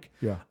a hike,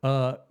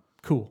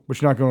 cool.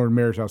 But you're not going over to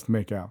Mayor's house to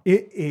make out.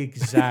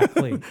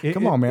 Exactly.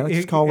 Come on, man. Let's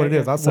just call it what it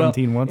is. I was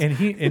 17 once.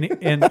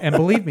 And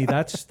believe me,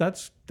 that's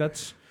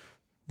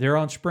they're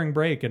on spring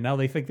break, and now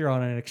they think they're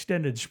on an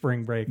extended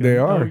spring break. They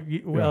are.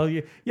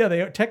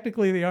 They are.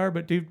 Technically they are,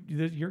 but dude,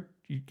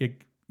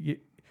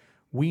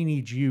 we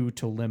need you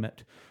to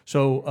limit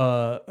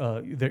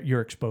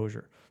your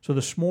exposure. So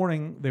this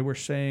morning they were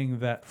saying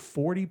that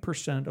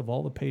 40% of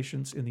all the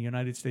patients in the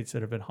United States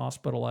that have been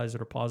hospitalized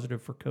that are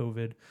positive for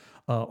COVID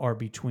are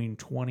between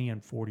 20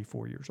 and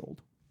 44 years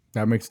old.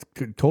 That makes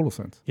total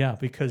sense. Yeah,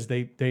 because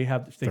they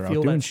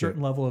feel that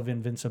certain level of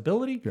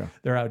invincibility. Yeah.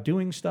 They're out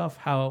doing stuff.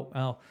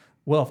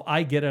 Well, if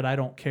I get it, I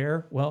don't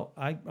care. Well,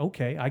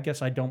 I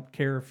guess I don't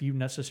care if you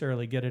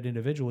necessarily get it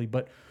individually,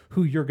 but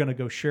who you're going to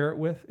go share it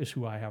with is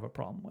who I have a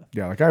problem with.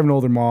 Yeah, like I have an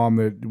older mom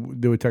that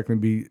would technically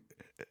be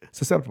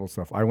susceptible to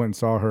stuff. I went and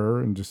saw her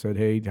and just said,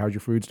 "Hey, how's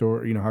your food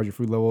store? How's your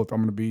food level?" I'm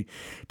going to be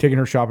taking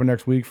her shopping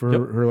next week for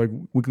her like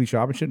weekly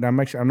shopping shit. And I'm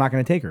not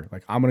going to take her.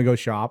 Like I'm going to go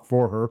shop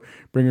for her,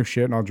 bring her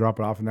shit, and I'll drop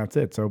it off, and that's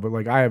it. So, but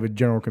like I have a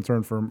general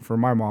concern for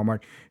my mom.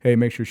 Like, hey,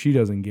 make sure she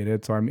doesn't get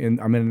it. So I'm in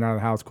and out of the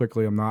house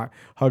quickly. I'm not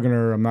hugging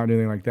her. I'm not doing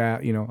anything like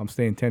that. I'm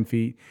staying 10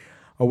 feet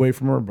away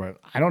from her. But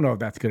I don't know if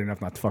that's good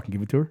enough not to fucking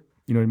give it to her.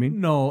 You know what I mean?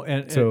 No,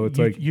 and so it's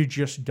like you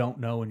just don't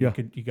know, and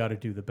you got to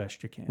do the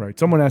best you can. Right.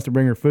 Someone has to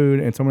bring her food,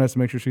 and someone has to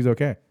make sure she's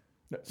okay.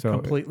 So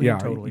completely and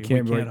totally. We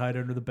can't hide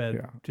under the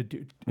bed to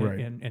do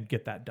and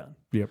get that done.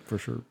 Yep, for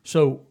sure.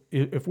 So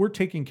if we're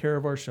taking care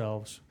of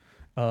ourselves,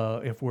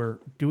 if we're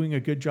doing a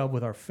good job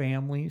with our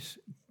families,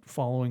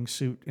 following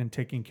suit and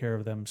taking care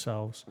of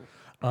themselves,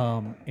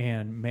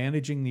 and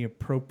managing the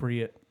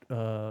appropriate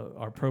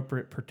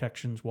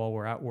protections while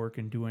we're at work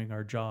and doing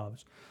our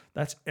jobs,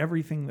 that's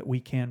everything that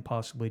we can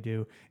possibly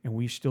do, and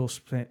we still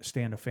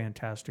stand a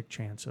fantastic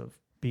chance of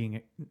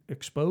being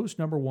exposed,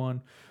 number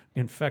one,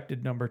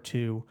 infected, number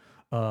two,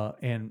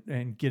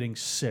 and getting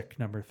sick,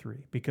 number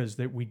three, because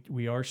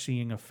we are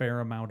seeing a fair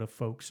amount of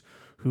folks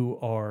who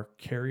are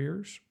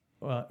carriers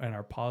and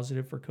are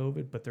positive for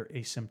COVID, but they're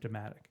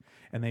asymptomatic.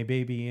 And they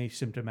may be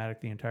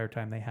asymptomatic the entire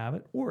time they have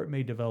it, or it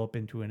may develop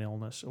into an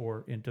illness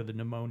or into the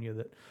pneumonia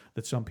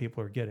that some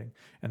people are getting.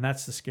 And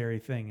that's the scary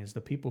thing, is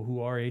the people who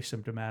are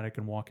asymptomatic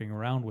and walking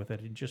around with it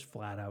and just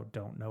flat out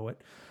don't know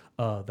it.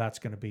 That's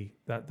going to be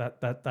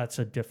that's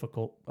a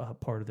difficult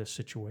part of this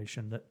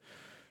situation. That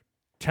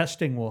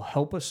testing will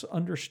help us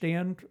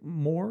understand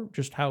more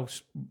just how,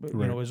 as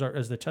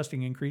the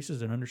testing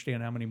increases, and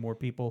understand how many more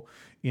people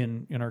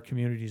in our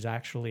communities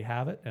actually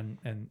have it,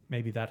 and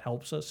maybe that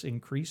helps us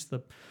increase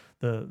the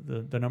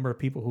number of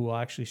people who will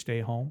actually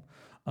stay home.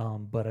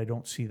 But I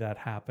don't see that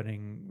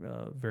happening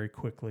very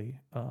quickly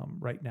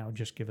right now,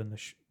 just given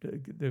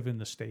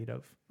the state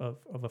of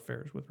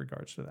affairs with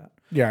regards to that.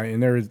 Yeah,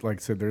 and there is, like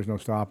I said, there's no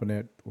stopping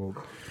it.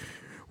 Well,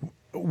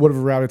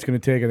 whatever route it's going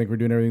to take, I think we're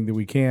doing everything that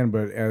we can.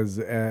 But as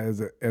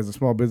a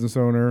small business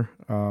owner,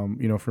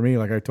 for me,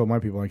 like I told my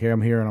people, like, hey,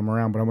 I'm here and I'm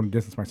around, but I'm going to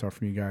distance myself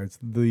from you guys.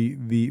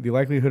 The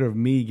likelihood of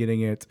me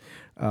getting it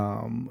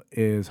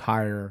is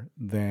higher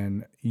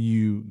than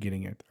you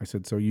getting it. I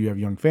said, so you have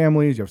young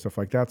families, you have stuff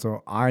like that.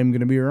 So I'm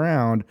going to be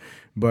around,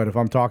 but if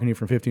I'm talking to you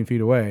from 15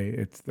 feet away,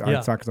 it's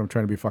not because I'm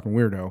trying to be a fucking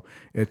weirdo.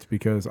 It's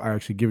because I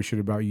actually give a shit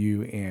about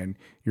you and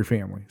your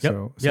family.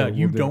 Yep. So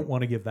you don't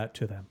want to give that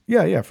to them.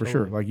 Yeah, for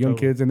sure. Like young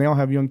kids, and they all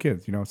have young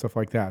kids, stuff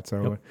like that.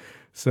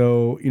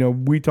 So,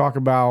 we talk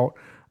about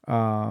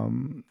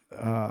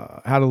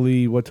how to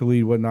lead,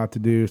 what not to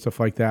do, stuff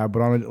like that.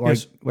 But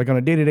on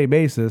a day-to-day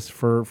basis,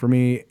 for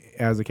me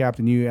as a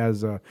captain, you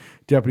as a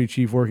deputy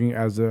chief working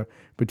as a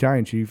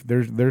battalion chief,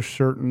 there's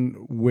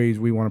certain ways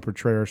we want to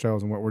portray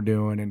ourselves and what we're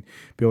doing, and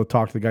be able to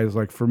talk to the guys.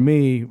 Like for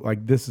me,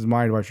 like this is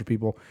my advice for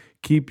people: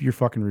 keep your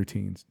fucking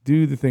routines.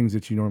 Do the things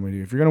that you normally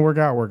do. If you're gonna work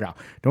out.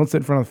 Don't sit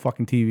in front of the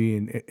fucking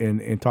TV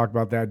and talk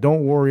about that.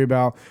 Don't worry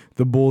about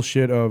the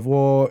bullshit of,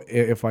 well,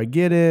 if I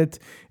get it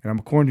and I'm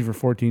quarantined for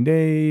 14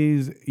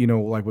 days,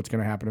 like what's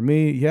gonna happen to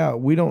me? Yeah,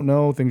 we don't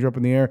know. Things are up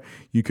in the air.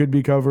 You could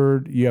be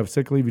covered. You have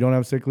sick leave. You don't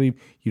have sick leave.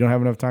 You don't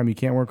have enough time. You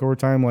can't work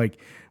overtime. Like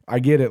I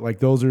get it. Like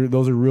those are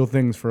real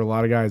things for a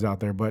lot of guys out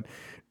there. But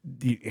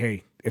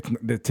hey,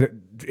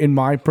 in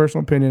my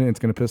personal opinion, it's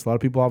going to piss a lot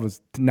of people off.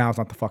 Now's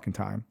not the fucking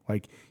time.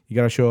 Like you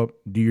got to show up,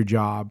 do your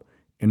job,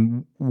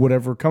 and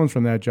whatever comes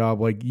from that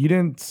job. Like you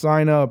didn't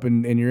sign up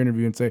in your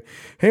interview and say,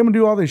 hey, I'm going to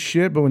do all this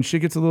shit, but when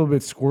shit gets a little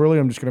bit squirrely,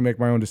 I'm just going to make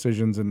my own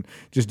decisions and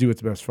just do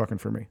what's best fucking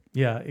for me.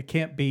 Yeah, it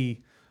can't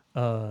be,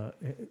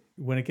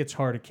 when it gets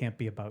hard, it can't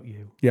be about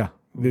you. Yeah.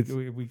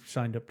 We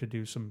signed up to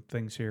do some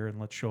things here, and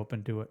let's show up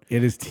and do it.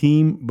 It is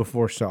team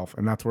before self,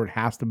 and that's where it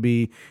has to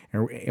be,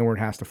 and where it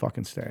has to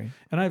fucking stay.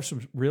 And I have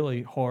some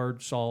really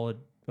hard, solid,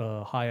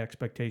 high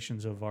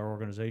expectations of our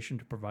organization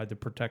to provide the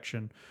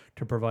protection,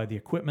 to provide the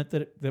equipment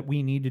that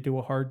we need to do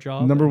a hard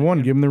job. Number one,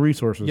 give them the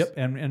resources. Yep,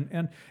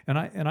 and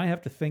I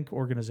have to think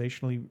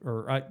organizationally,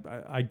 or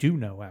I do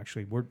know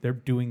actually, they're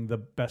doing the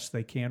best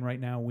they can right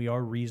now. We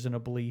are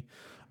reasonably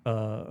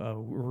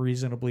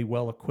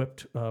well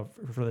equipped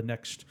for the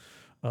next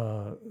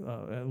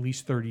at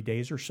least 30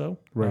 days or so.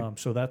 Right.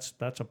 So that's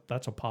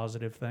a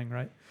positive thing,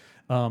 right?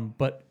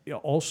 But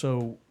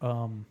also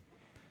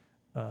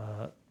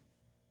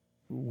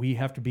we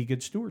have to be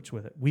good stewards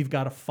with it. We've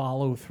got to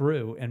follow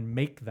through and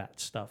make that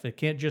stuff. It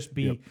can't just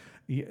be,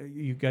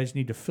 you guys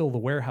need to fill the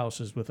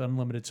warehouses with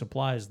unlimited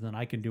supplies, then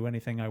I can do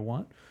anything I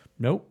want.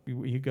 Nope.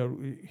 You go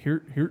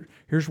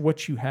here's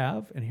what you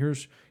have, and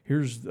here's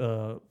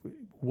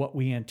what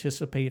we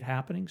anticipate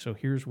happening. So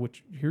here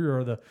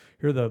are the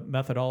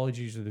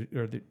methodologies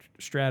or the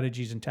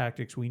strategies and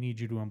tactics we need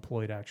you to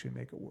employ to actually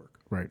make it work.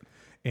 Right.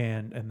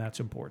 And that's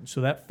important. So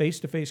that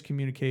face-to-face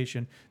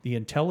communication, the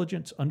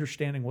intelligence,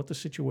 understanding what the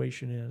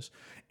situation is,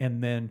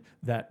 and then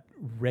that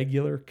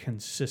regular,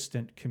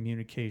 consistent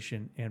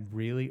communication and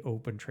really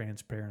open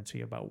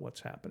transparency about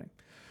what's happening.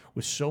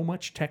 With so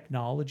much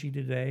technology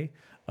today,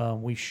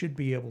 we should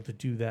be able to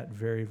do that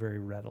very, very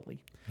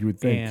readily. You would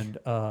think.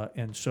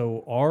 And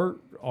so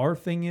our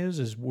thing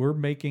is we're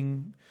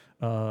making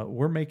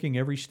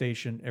every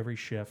station, every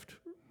shift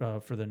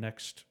for the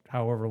next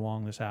however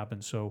long this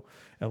happens. So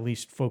at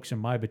least folks in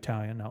my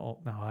battalion,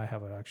 now I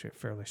have actually a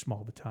fairly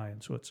small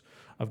battalion, so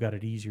I've got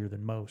it easier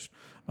than most.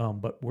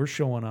 But we're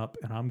showing up,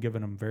 and I'm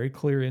giving them very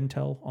clear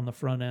intel on the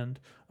front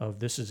end of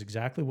this is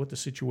exactly what the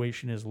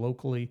situation is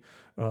locally,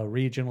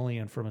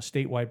 regionally, and from a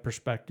statewide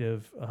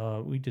perspective.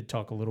 We did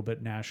talk a little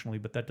bit nationally,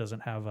 but that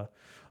doesn't have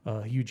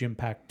a huge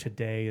impact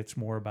today. It's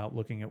more about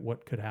looking at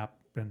what could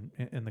happen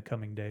in the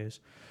coming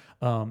days,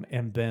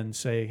 and then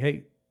say,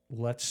 hey,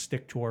 let's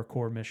stick to our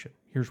core mission.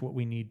 Here's what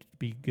we need to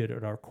be good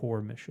at our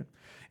core mission.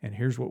 And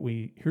here's what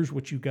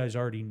you guys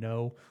already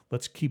know.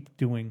 Let's keep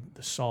doing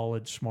the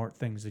solid, smart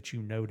things that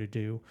you know to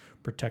do,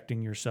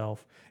 protecting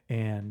yourself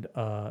and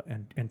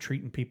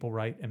treating people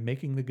right and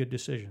making the good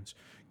decisions.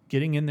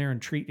 Getting in there and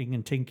treating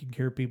and taking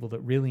care of people that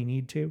really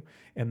need to.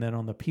 And then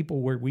on the people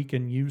where we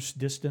can use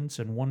distance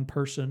and one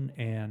person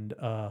and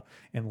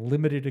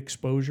limited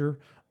exposure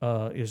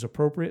is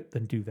appropriate,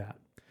 then do that.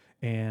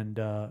 And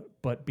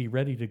but be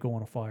ready to go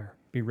on a fire.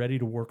 Be ready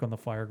to work on the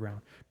fire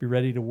ground. Be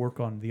ready to work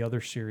on the other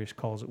serious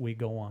calls that we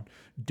go on.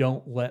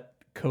 Don't let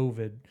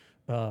COVID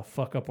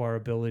fuck up our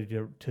ability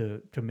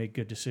to make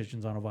good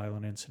decisions on a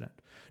violent incident.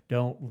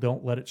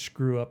 Don't let it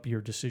screw up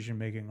your decision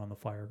making on the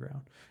fire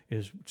ground.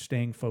 Is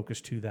staying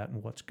focused to that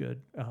and what's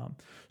good.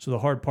 So the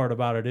hard part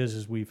about it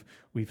is we've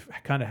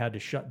kind of had to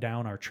shut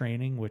down our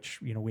training,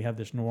 which we have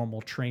this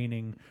normal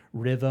training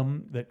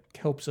rhythm that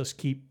helps us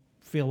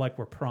feel like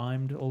we're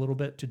primed a little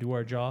bit to do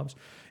our jobs,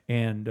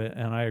 and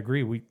I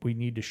agree we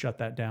need to shut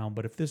that down.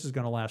 But if this is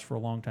going to last for a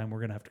long time, we're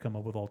going to have to come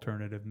up with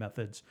alternative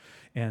methods,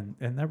 and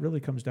that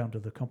really comes down to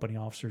the company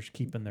officers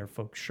keeping their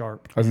folks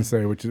sharp. I was going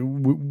to say,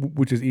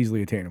 which is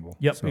easily attainable.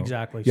 Yep, so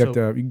exactly. You have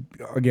to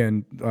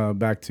again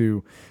back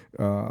to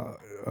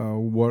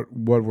what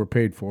we're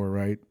paid for,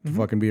 right? To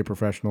fucking be a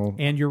professional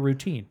and your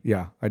routine.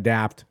 Yeah,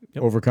 adapt,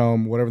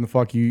 overcome, whatever the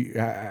fuck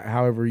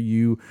however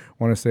you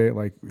want to say it,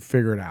 like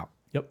figure it out.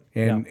 Yep.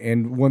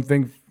 And one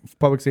thing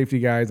public safety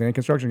guys and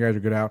construction guys are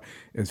good at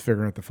is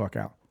figuring it the fuck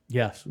out.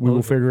 Yes. We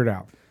will figure it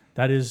out.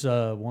 That is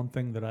one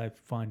thing that I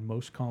find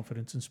most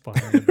confidence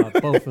inspiring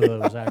about both of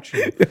those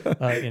actually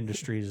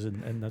industries.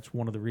 And that's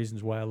one of the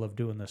reasons why I love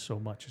doing this so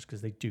much is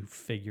because they do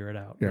figure it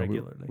out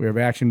regularly. We have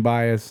action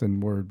bias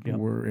and we're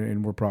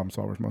problem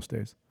solvers most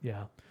days.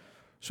 Yeah.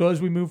 So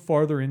as we move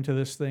farther into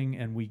this thing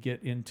and we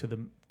get into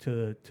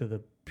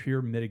the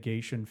pure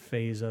mitigation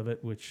phase of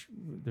it, which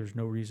there's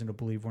no reason to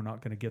believe we're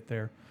not going to get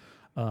there,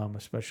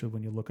 especially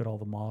when you look at all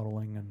the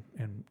modeling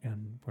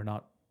and we're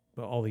not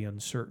all the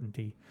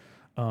uncertainty.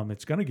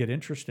 It's going to get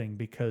interesting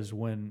because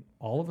when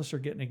all of us are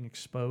getting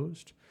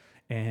exposed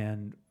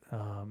and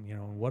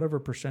whatever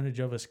percentage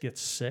of us gets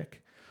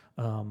sick,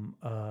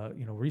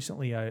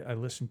 recently I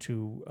listened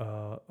to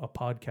a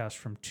podcast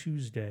from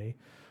Tuesday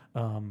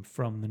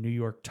from the New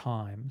York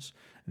Times,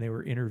 and they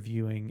were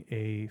interviewing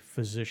a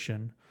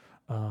physician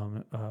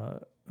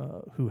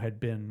who had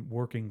been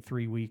working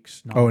 3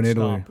 weeks nonstop. Oh, in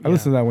Italy. I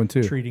listened to that one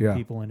too. Treating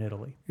people in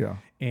Italy. Yeah.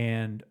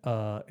 And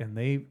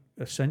they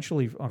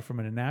essentially, from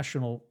a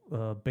national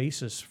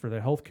basis for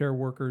their healthcare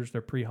workers,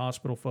 their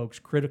pre-hospital folks,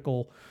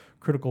 critical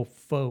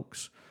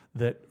folks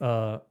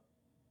that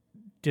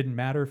didn't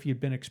matter if you'd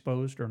been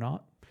exposed or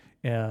not.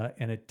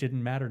 And it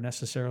didn't matter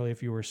necessarily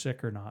if you were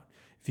sick or not.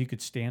 If you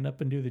could stand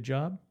up and do the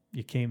job,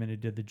 you came in and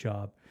did the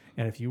job.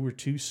 And if you were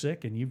too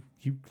sick and you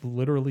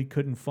literally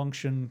couldn't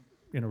function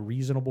in a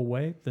reasonable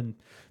way, then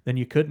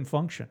you couldn't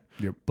function.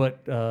 Yep.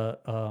 But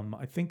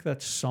I think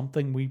that's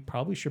something we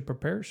probably should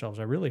prepare ourselves.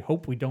 I really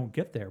hope we don't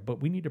get there,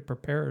 but we need to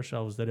prepare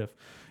ourselves that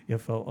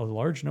if a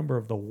large number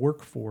of the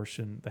workforce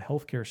in the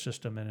healthcare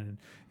system and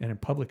in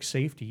public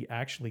safety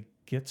actually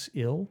gets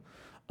ill,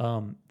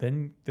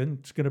 then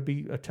it's going to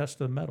be a test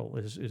of the mettle.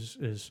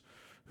 Is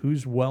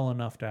who's well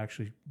enough to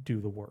actually do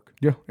the work.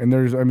 Yeah, and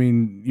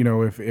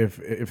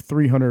if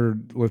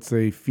 300, let's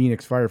say,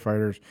 Phoenix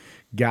firefighters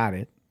got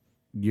it,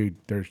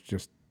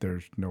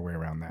 there's no way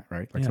around that,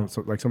 right? Like someone's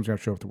got to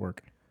show up to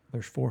work.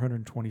 There's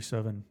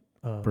 427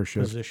 Per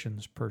shift.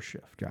 positions per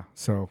shift. Yeah.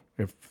 So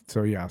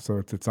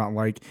it's not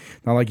like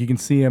you can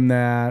see them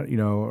that,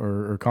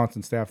 or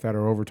constant staff that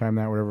or overtime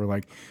that, whatever.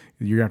 Like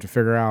you're gonna have to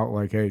figure out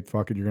like, hey,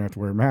 fuck it, you're gonna have to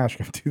wear a mask,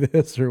 you have to do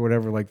this or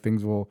whatever. Like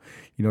things will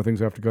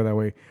have to go that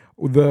way.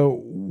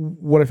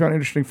 What I found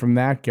interesting from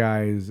that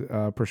guy's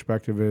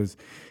perspective is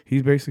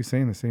he's basically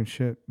saying the same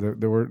shit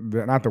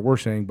not that we're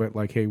saying, but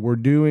like, hey,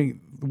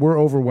 we're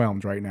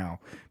overwhelmed right now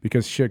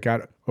because shit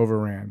got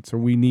overran. So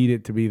we need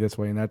it to be this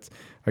way. And that's,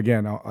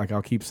 again,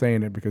 I'll keep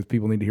saying it because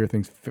people need to hear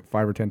things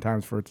 5 or 10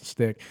 times for it to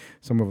stick.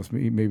 Some of us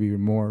maybe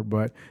even more,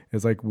 but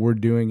it's like we're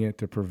doing it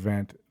to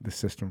prevent the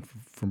system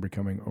from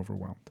becoming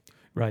overwhelmed.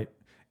 Right.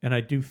 And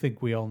I do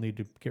think we all need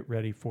to get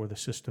ready for the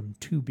system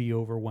to be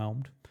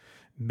overwhelmed.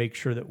 Make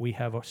sure that we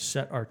have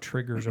set our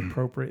triggers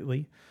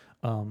appropriately.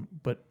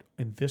 But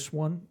in this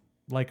one,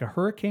 like a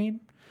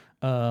hurricane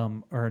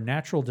or a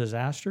natural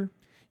disaster,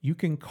 you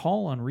can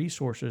call on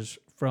resources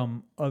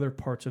from other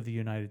parts of the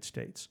United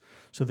States.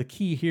 So the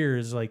key here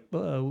is like,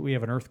 we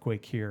have an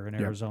earthquake here in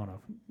Arizona.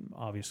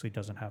 Obviously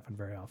doesn't happen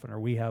very often. Or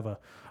we have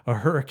a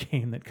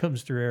hurricane that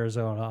comes through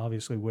Arizona.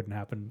 Obviously wouldn't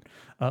happen,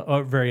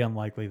 very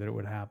unlikely that it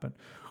would happen.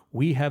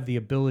 We have the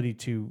ability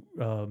to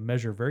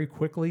measure very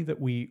quickly that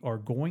we are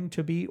going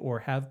to be or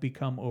have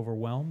become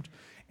overwhelmed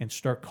and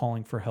start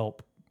calling for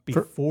help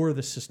before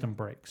the system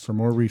breaks. For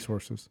more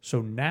resources.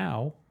 So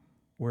now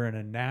we're in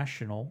a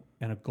national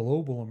and a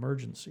global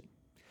emergency.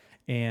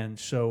 And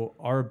so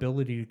our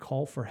ability to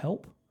call for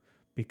help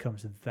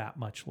becomes that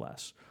much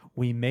less.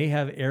 We may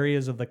have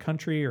areas of the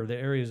country or the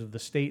areas of the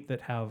state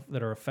that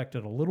are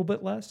affected a little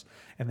bit less,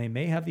 and they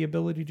may have the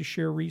ability to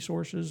share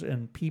resources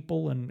and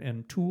people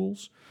and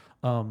tools.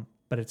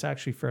 But it's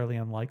actually fairly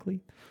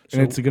unlikely. So,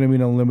 and it's going to be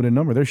an unlimited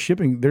number. They're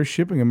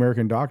shipping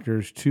American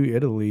doctors to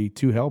Italy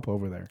to help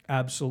over there.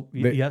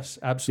 Absolutely. Yes,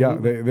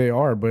 absolutely. Yeah, they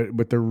are,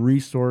 but the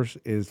resource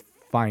is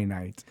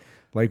finite.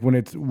 Like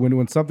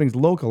when something's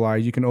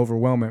localized, you can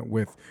overwhelm it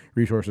with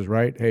resources,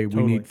 right? Hey,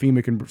 Totally. we need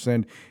FEMA can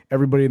send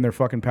everybody in their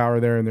fucking power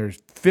there, and there's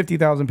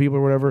 50,000 people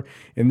or whatever.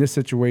 In this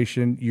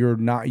situation,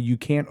 you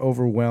can't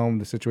overwhelm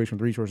the situation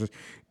with resources.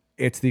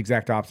 It's the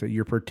exact opposite.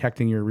 You're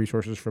protecting your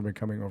resources from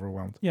becoming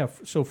overwhelmed. Yeah.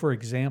 So, for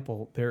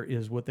example, there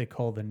is what they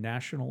call the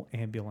National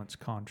Ambulance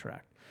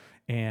Contract.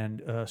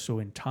 And so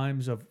in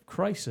times of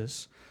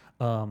crisis,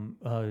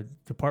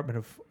 Department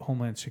of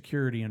Homeland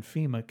Security and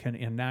FEMA can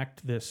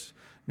enact this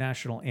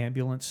national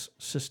ambulance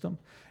system.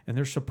 And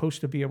they're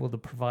supposed to be able to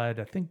provide,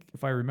 I think,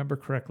 if I remember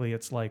correctly,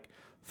 it's like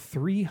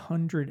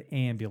 300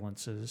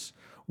 ambulances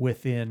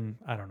within,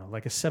 I don't know,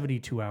 like a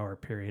 72-hour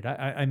period.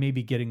 I may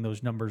be getting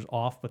those numbers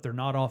off, but they're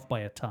not off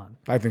by a ton.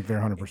 I think they're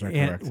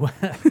 100%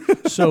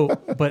 correct. So,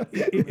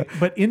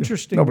 but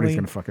interestingly, nobody's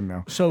gonna fucking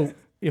know. So,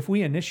 if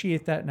we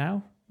initiate that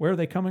now, where are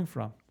they coming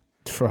from?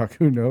 Fuck,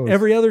 who knows?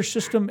 Every other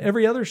system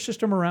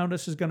around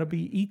us is going to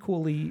be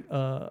equally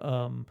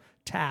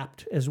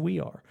tapped as we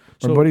are.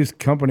 So, my buddy's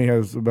company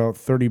has about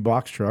 30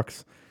 box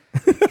trucks.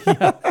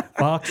 Yeah,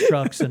 box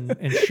trucks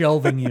and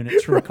shelving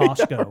units for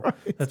Costco.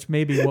 Right. That's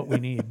maybe what we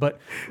need.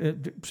 But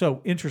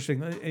so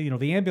interesting.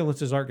 The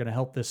ambulances aren't going to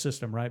help this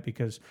system, right?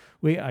 Because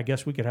I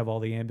guess we could have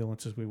all the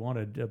ambulances we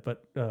wanted,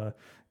 but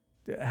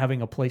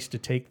having a place to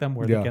take them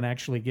where they can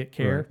actually get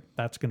care, right,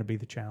 that's going to be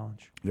the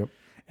challenge. Yep.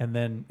 And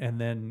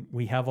then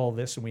we have all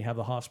this, and we have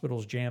the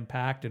hospitals jam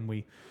packed, and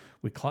we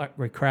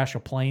crash a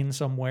plane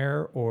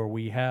somewhere, or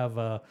we have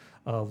a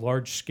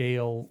large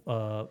scale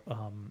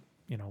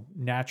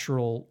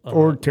natural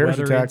or terrorist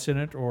attack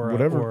incident, or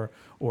whatever,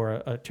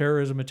 or a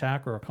terrorism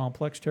attack, or a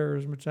complex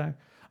terrorism attack,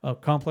 a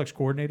complex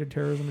coordinated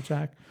terrorism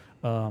attack.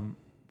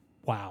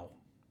 Wow,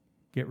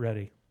 get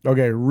ready.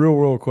 Okay, real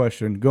world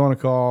question. Go on a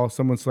call,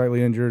 someone's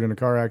slightly injured in a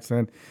car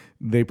accident.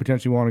 They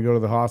potentially want to go to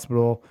the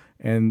hospital,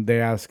 and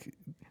they ask,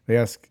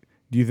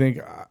 do you think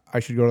I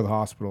should go to the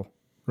hospital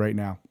right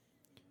now?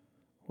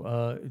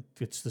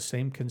 It's the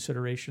same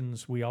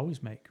considerations we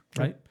always make,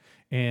 right?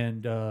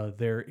 And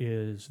there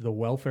is the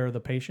welfare of the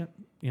patient,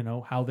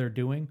 how they're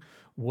doing,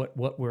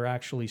 what we're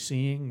actually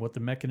seeing, what the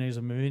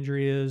mechanism of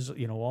injury is,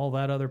 all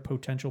that other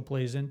potential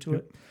plays into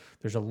it.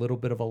 There's a little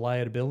bit of a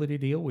liability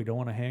deal. We don't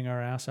want to hang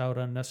our ass out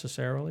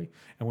unnecessarily,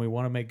 and we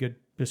want to make good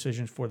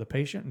decisions for the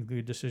patient and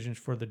good decisions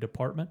for the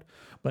department.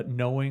 But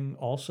knowing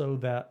also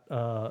that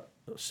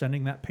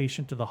sending that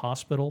patient to the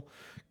hospital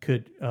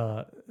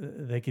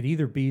they could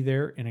either be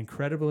there an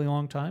incredibly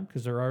long time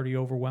because they're already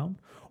overwhelmed,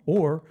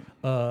 or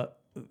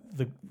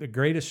the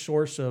greatest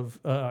source of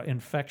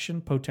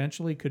infection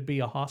potentially could be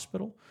a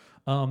hospital.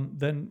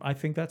 Then I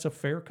think that's a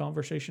fair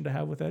conversation to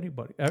have with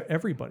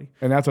everybody.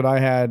 And that's what I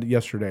had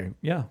yesterday.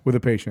 Yeah, with a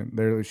patient.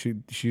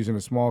 She's in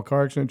a small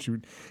car accident. She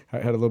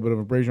had a little bit of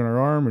abrasion on her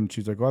arm, and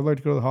she's like, "Well, I'd like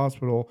to go to the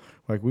hospital.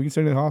 Like, we can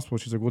send you to the hospital."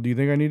 She's like, "Well, do you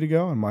think I need to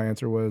go?" And my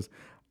answer was,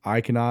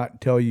 "I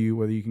cannot tell you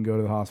whether you can go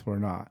to the hospital or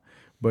not,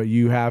 but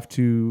you have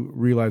to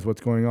realize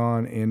what's going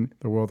on in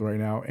the world right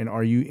now. And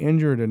are you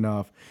injured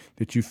enough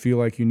that you feel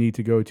like you need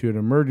to go to an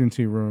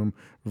emergency room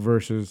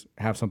versus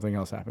have something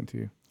else happen to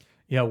you?"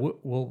 Yeah,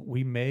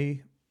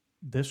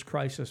 this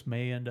crisis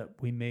may end up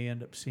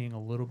seeing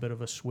a little bit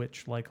of a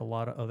switch, like a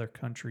lot of other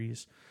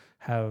countries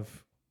have,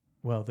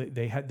 well,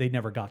 they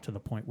never got to the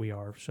point we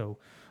are. So,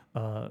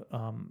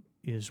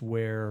 is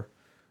where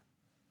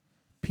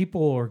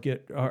people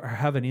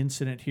have an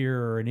incident here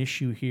or an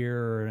issue here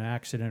or an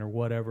accident or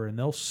whatever, and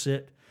they'll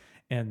sit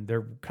and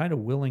they're kind of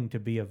willing to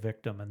be a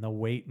victim, and they'll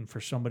wait and for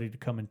somebody to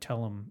come and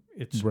tell them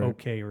it's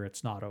okay or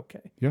it's not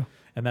okay. Yeah.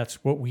 And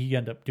that's what we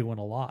end up doing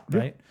a lot,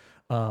 right?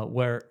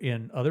 Where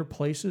in other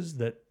places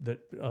that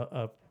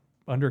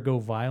undergo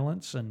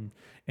violence and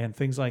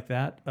things like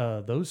that,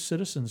 those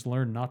citizens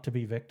learn not to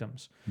be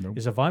victims. Nope.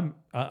 Is if I'm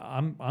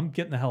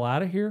getting the hell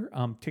out of here,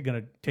 I'm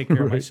going to take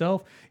care of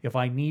myself. If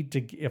I need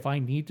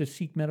to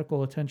seek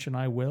medical attention,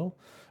 I will.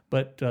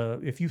 But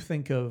if you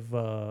think of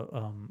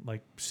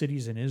like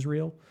cities in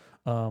Israel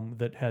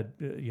that had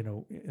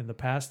in the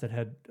past that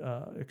had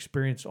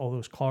experienced all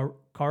those car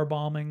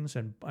bombings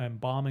and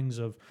bombings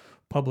of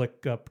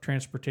public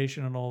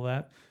transportation and all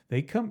that,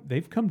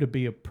 they've come to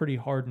be a pretty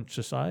hardened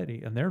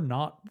society, and they're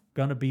not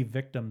going to be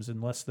victims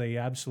unless they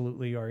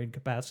absolutely are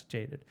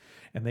incapacitated,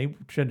 and they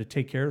tend to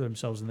take care of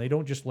themselves, and they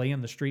don't just lay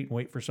in the street and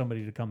wait for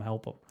somebody to come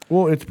help them.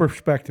 Well, it's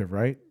perspective,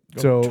 right?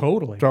 So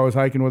totally. So I was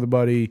hiking with a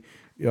buddy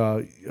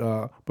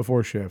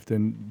before shift,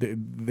 and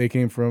they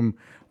came from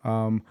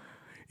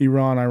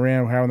Iran,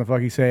 Iran, however the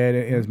fuck he said.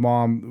 And his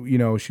mom,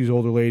 she's an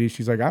older lady.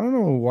 She's like, I don't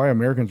know why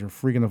Americans are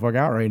freaking the fuck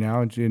out right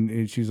now.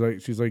 And she's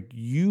like,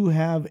 you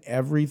have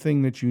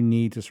everything that you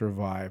need to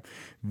survive.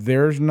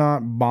 There's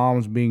not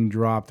bombs being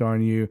dropped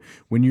on you.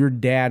 When your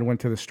dad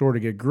went to the store to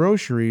get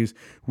groceries,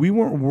 we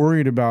weren't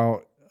worried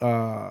about.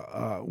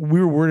 We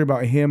were worried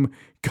about him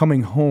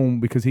coming home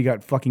because he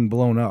got fucking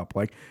blown up.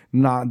 Like,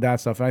 not that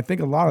stuff. And I think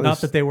a lot of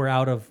not that they were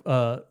out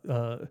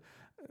of.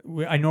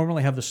 I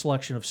normally have the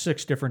selection of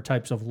 6 different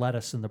types of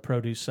lettuce in the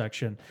produce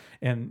section,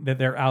 and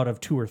they're out of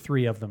 2 or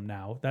 3 of them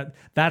now.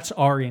 That's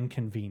our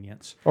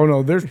inconvenience. Oh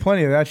no, there's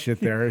plenty of that shit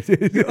there.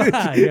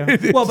 Yeah.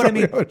 Well, but I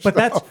mean, but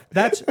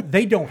that's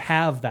they don't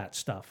have that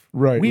stuff.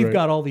 Right. We've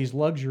got all these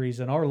luxuries,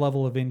 and our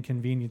level of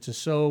inconvenience is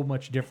so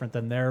much different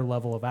than their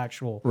level of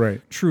actual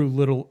true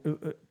little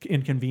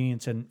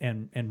inconvenience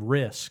and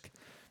risk.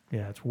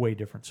 Yeah, it's a way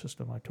different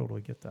system. I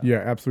totally get that. Yeah,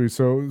 absolutely.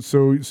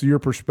 So your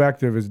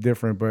perspective is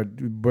different, but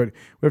we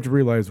have to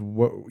realize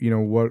what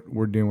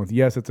we're dealing with.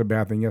 Yes, it's a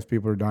bad thing. Yes,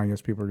 people are dying.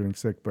 Yes, people are getting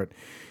sick, but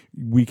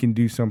we can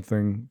do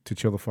something to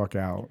chill the fuck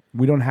out.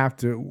 We don't have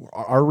to.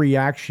 Our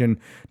reaction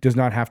does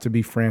not have to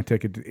be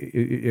frantic.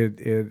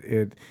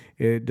 It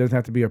doesn't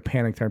have to be a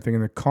panic type thing.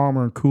 And the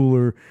calmer and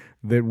cooler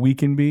that we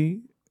can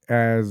be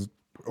as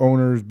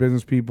owners,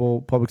 business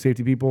people, public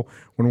safety people,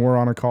 when we're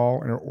on a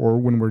call or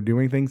when we're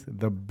doing things,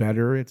 the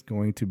better it's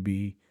going to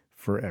be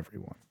for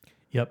everyone.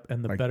 Yep,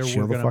 and the better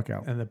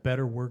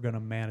we're going to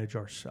manage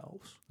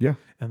ourselves. Yeah,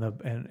 and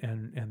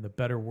the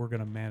better we're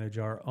going to manage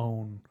our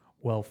own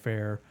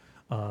welfare,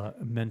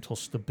 mental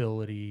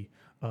stability,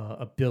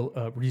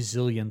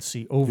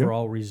 resiliency,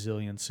 overall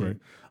resiliency,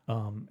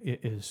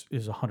 is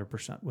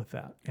 100% with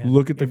that. And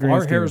look at the if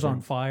our hair's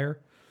on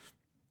fire,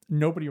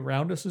 nobody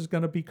around us is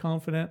going to be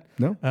confident.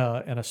 No,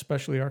 and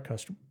especially our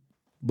customer.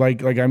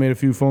 Like I made a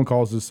few phone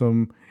calls to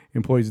some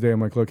employees today.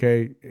 I'm like, look,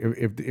 hey,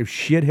 if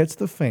shit hits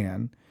the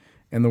fan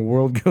and the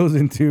world goes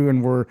into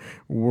and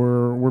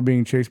we're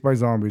being chased by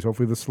zombies,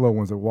 hopefully the slow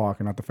ones that walk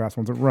and not the fast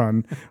ones that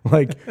run,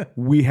 like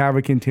we have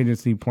a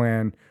contingency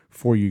plan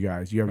for you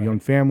guys. You have young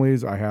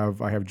families. I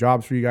have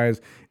jobs for you guys.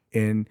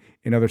 In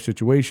other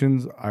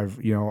situations, I've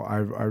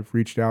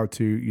reached out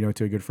to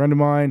a good friend of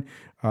mine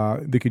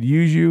that could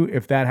use you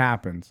if that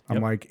happens.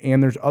 I'm like,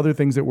 and there's other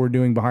things that we're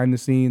doing behind the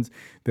scenes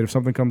that if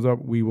something comes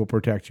up, we will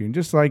protect you. And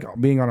just like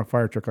being on a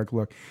fire truck, like,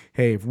 look,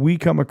 hey, if we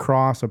come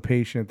across a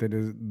patient that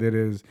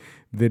is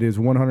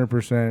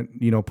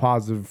 100%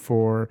 positive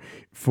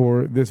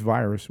for this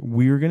virus,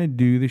 we're gonna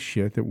do the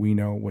shit that we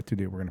know what to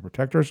do. We're gonna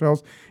protect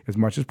ourselves as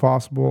much as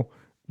possible.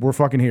 We're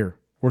fucking here.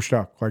 We're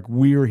stuck. Like,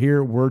 we are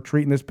here. We're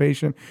treating this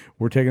patient.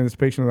 We're taking this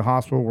patient to the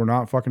hospital. We're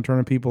not fucking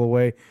turning people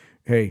away.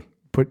 Hey,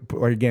 put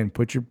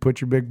your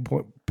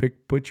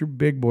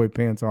big boy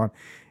pants on.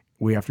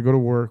 We have to go to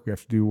work. We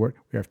have to do what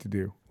we have to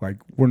do. Like,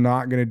 we're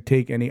not going to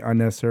take any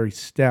unnecessary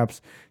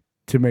steps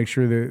to make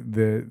sure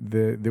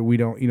that we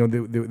don't,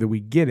 that we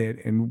get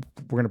it, and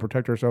we're going to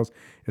protect ourselves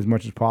as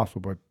much as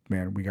possible. But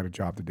man, we got a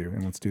job to do,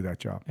 and let's do that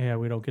job. Yeah,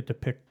 we don't get to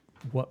pick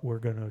what we're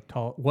going to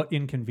what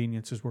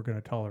inconveniences we're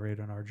going to tolerate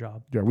on our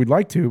job. Yeah, we'd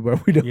like to,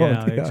 but we don't.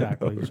 Yeah,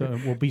 exactly. So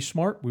we'll be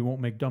smart. We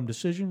won't make dumb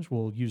decisions.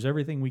 We'll use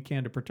everything we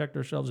can to protect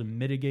ourselves and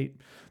mitigate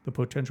the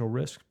potential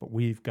risks, but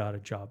we've got a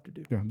job to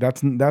do. Yeah,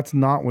 that's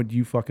not what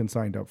you fucking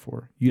signed up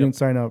for. You didn't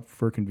sign up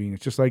for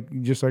convenience. Just like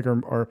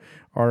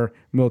our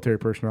military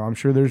personnel. I'm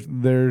sure there's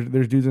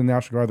dudes in the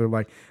National Guard. They're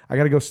like, I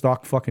got to go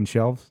stock fucking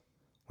shelves.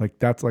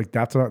 That's what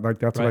I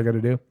got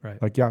to do.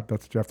 Right. Like, yeah,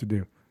 that's what you have to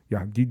do.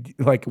 Yeah,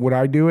 would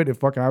I do it if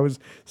fucking I was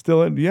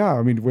still in? Yeah,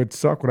 I mean, would it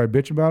suck? Would I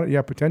bitch about it?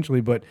 Yeah,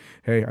 potentially, but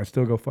hey, I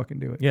still go fucking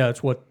do it. Yeah,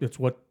 it's what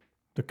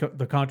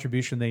the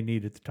contribution they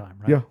need at the time,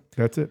 right? Yeah,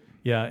 that's it.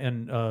 Yeah,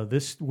 and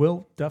this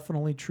will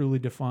definitely truly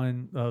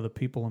define the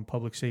people in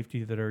public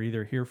safety that are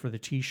either here for the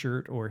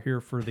T-shirt or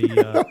here for the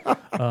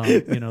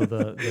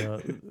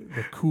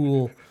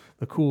the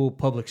cool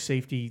public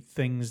safety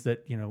things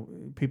that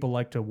people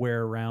like to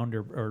wear around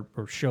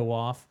or show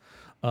off,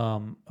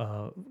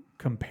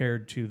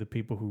 compared to the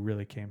people who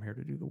really came here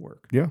to do the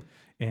work. Yeah,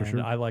 and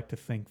sure. I like to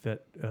think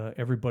that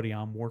everybody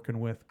I'm working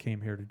with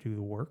came here to do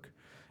the work,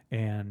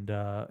 and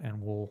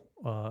we'll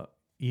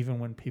even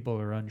when people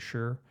are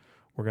unsure,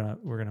 we're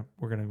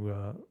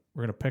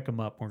gonna pick them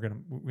up.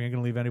 We ain't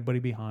gonna leave anybody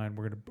behind.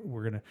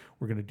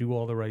 We're gonna do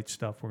all the right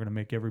stuff. We're gonna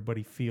make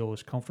everybody feel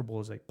as comfortable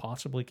as they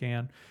possibly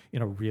can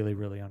in a really,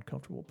 really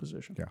uncomfortable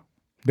position. Yeah.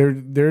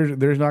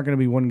 There's not going to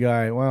be one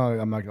guy. Well,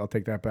 I'll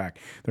take that back.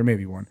 There may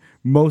be one.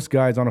 Most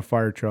guys on a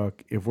fire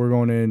truck, if we're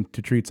going in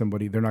to treat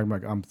somebody, they're not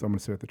going to. I'm going to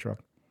sit at the truck.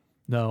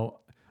 No,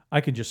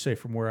 I can just say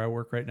from where I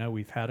work right now,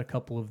 we've had a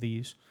couple of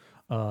these,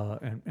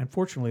 and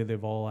fortunately,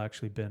 they've all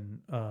actually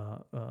been.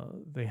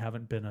 They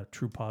haven't been a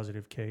true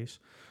positive case,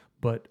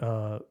 but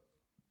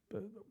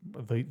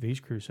these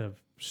crews have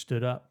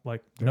stood up.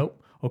 Like,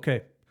 nope,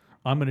 okay,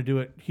 I'm going to do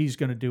it. He's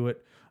going to do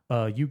it.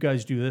 You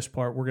guys do this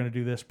part. We're going to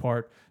do this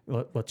part.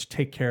 Let's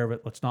take care of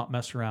it. Let's not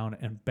mess around.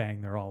 And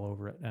bang, they're all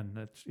over it.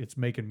 And it's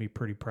making me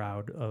pretty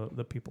proud of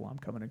the people I'm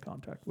coming in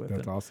contact with.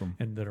 That's awesome.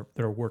 And that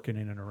are working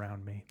in and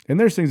around me. And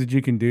there's things that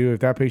you can do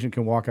if that patient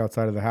can walk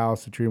outside of the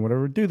house to treat them,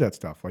 whatever. Do that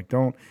stuff. Like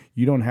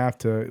you don't have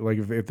to, like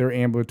if they're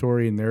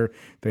ambulatory and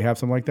they have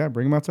something like that,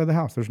 bring them outside the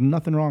house. There's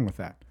nothing wrong with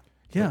that.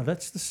 Yeah,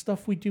 that's the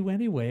stuff we do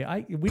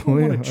anyway. We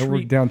don't want to treat. I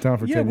worked downtown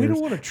for 10 years. Yeah, we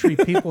don't want to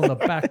treat people in the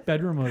back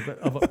bedroom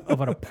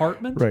of an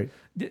apartment. Right.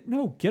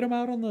 No, get them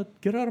out on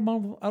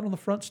the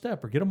front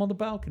step or get them on the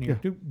balcony. Yeah.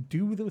 Or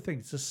do the thing.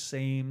 It's the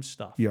same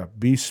stuff. Yeah,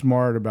 be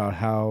smart about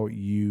how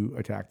you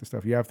attack the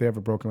stuff. If they have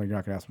a broken leg, you're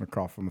not gonna ask them to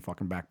crawl from the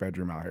fucking back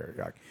bedroom out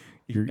here.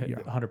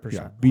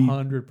 100%.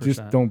 100%.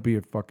 Just don't be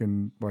a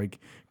fucking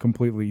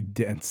completely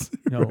dense.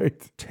 No,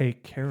 right?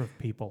 Take care of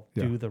people.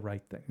 Yeah. Do the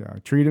right thing. Yeah,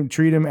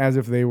 treat them as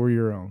if they were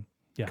your own.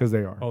 Yeah, because they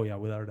are. Oh yeah,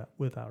 without a doubt.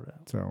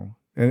 So,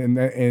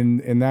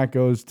 and that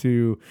goes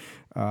to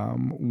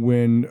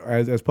when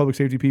as public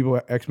safety people,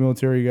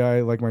 ex-military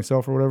guy like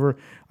myself or whatever,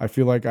 I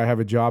feel like I have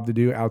a job to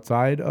do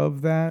outside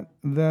of that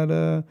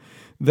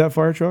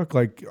fire truck.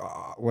 Like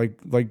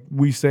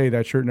we say,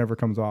 that shirt never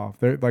comes off.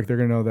 They're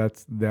gonna know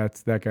that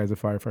guy's a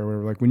firefighter. Or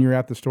whatever. Like when you're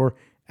at the store,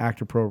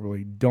 act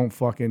appropriately. Don't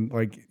fucking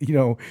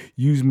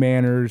use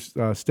manners.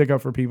 Stick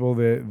up for people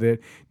that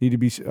need to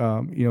be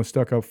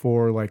stuck up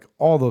for. Like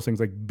all those things.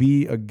 Like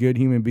be a good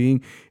human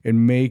being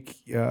and make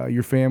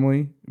your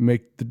family,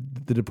 make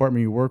the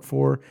department you work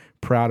for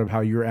proud of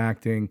how you're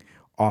acting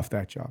off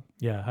that job.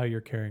 Yeah, how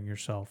you're carrying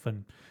yourself,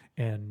 and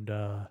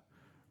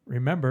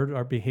remember,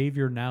 our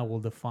behavior now will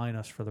define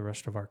us for the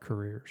rest of our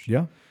careers.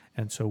 Yeah,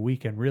 and so we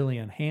can really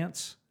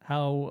enhance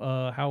what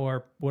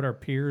our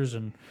peers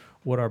and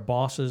what our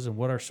bosses and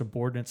what our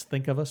subordinates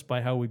think of us by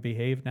how we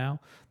behave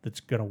now. That's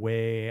going to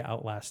way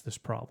outlast this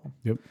problem.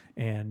 Yep.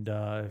 And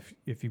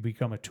if you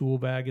become a tool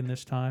bag in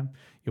this time,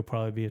 you'll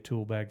probably be a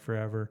tool bag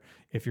forever.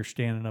 If you're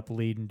standing up,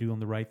 leading, doing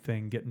the right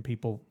thing, getting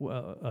people,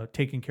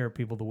 taking care of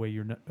people the way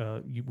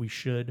we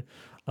should,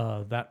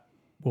 that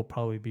will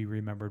probably be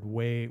remembered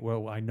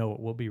I know it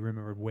will be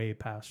remembered way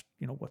past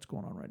what's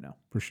going on right now.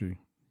 For sure.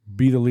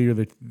 Be the leader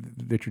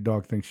that your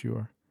dog thinks you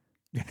are.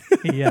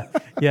 yeah,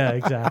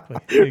 exactly.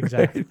 Be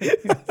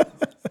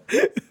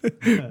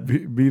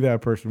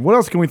that person. What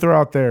else can we throw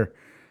out there?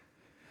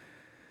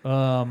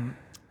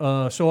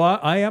 So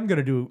I am going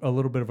to do a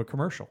little bit of a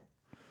commercial.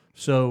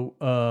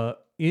 So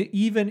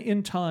even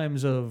in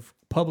times of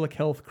public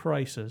health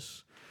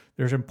crisis,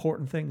 there's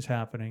important things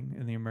happening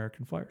in the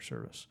American Fire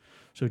Service.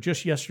 So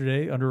just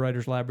yesterday,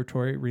 Underwriters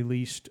Laboratory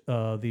released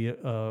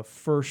the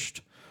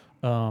first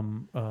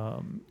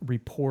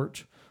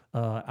report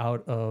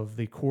out of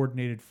the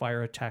coordinated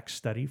fire attack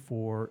study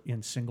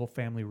in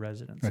single-family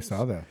residences. I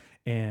saw that,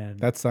 and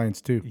that's science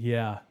too.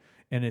 Yeah,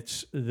 and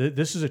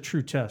this is a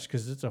true test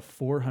because it's a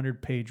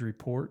 400-page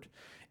report,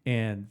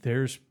 and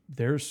there's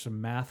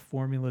some math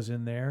formulas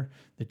in there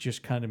that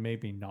just kind of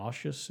made me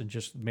nauseous and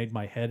just made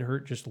my head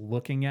hurt just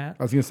looking at.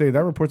 I was going to say,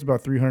 that report's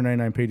about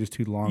 399 pages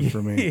too long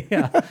for me.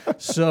 Yeah.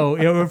 So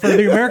for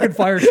the American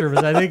Fire Service,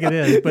 I think it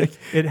is, but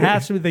it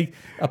has to be.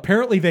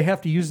 Apparently, they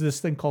have to use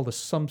this thing called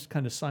some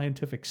kind of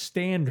scientific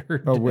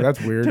standard. Oh, well, that's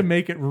weird. To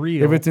make it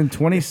real. If it's in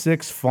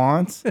 26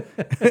 fonts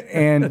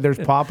and there's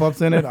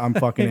pop-ups in it, I'm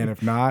fucking in.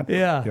 If not,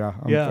 yeah.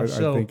 I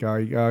think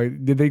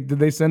did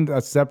they send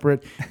a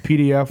separate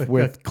PDF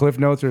with Cliff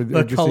Notes or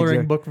the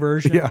coloring book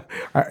version? Yeah,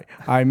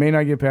 I may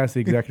not get past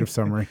the executive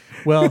summary.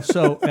 Well,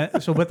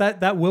 but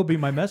that will be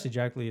my message.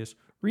 Actually, is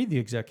read the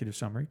executive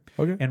summary,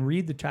 okay, and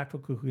read the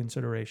tactical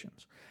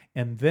considerations,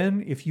 and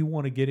then if you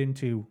want to get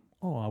into,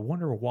 I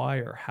wonder why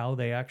or how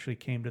they actually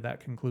came to that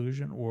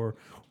conclusion, or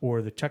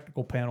the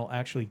technical panel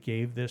actually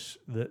gave this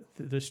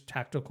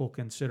tactical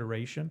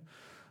consideration.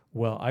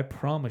 Well, I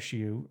promise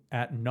you,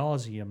 ad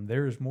nauseum,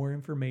 there is more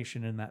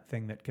information in that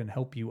thing that can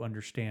help you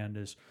understand.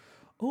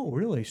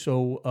 Really?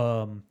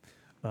 So,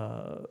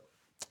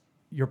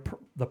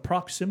 the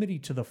proximity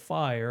to the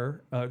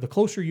fire, the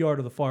closer you are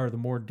to the fire, the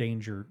more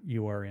danger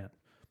you are in.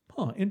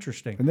 Huh,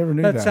 interesting. I never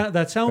knew that. that.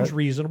 That sounds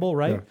reasonable,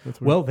 right? Yeah,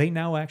 that's weird. Well, they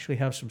now actually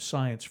have some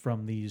science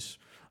from these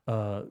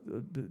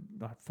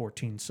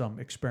 14 some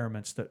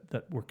experiments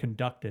that were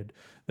conducted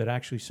that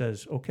actually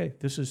says, okay,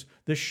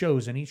 this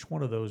shows in each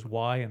one of those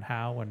why and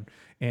how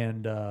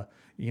and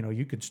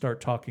you could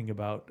start talking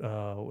about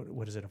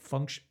what is it,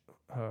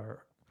 a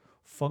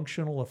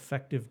functional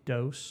effective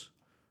dose,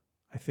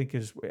 I think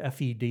is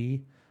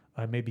FED.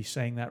 I may be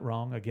saying that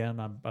wrong. Again,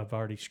 I've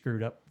already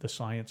screwed up the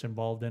science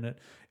involved in it.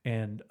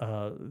 And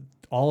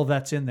all of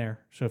that's in there.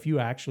 So if you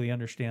actually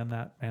understand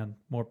that, man,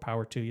 more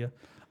power to you.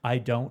 I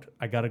don't.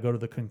 I got to go to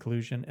the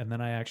conclusion. And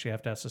then I actually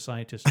have to ask the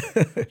scientist,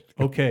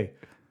 okay,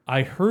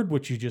 I heard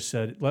what you just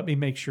said. Let me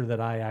make sure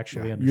that I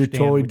actually understand. You're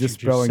totally what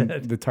dispelling you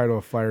just said. the title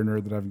of Fire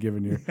Nerd that I've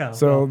given you. Yeah,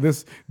 so well,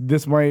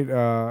 this might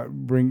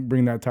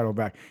bring that title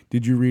back.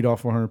 Did you read all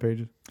 400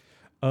 pages?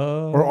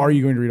 Or are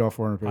you going to read all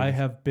 400 pages? I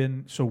have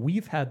been. So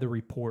we've had the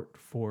report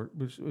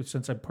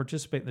since I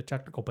participate in the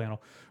technical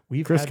panel.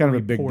 Chris had kind the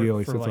of a big report deal.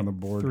 He for sits on like the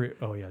board.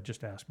 Oh yeah,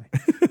 just ask me.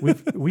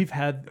 We've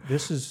had,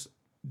 this is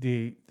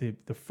the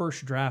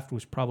first draft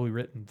was probably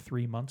written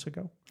 3 months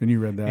ago. And you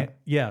read that? And,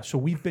 yeah, so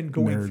we've been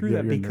going Nerd. through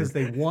Yeah, that you're a because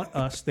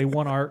nerd. they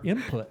want our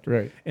input.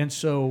 Right. And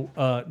so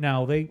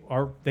now they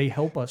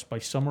help us by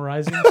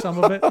summarizing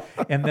some of it,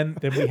 and then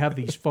we have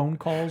these phone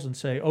calls and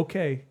say,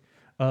 okay,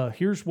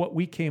 here's what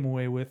we came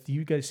away with.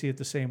 You guys see it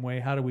the same way.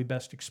 How do we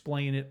best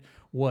explain it?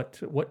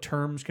 What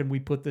terms can we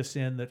put this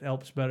in that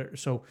helps better?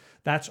 So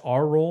that's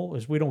our role,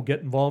 is we don't get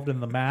involved in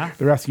the math.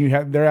 They're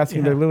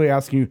literally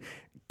asking you,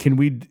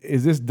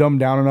 is this dumbed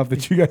down enough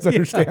that you guys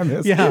understand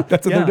this? Yeah,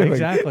 That's what they're doing.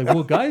 Exactly.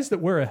 Well, guys that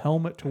wear a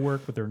helmet to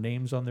work with their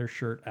names on their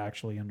shirt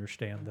actually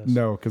understand this.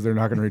 No, because they're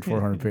not going to read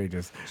 400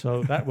 pages.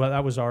 So that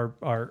was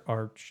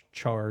our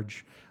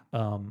charge.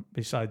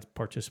 Besides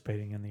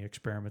participating in the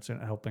experiments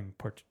and helping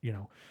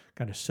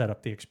kind of set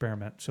up the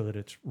experiment so that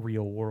it's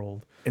real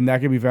world. And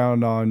that can be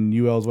found on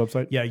UL's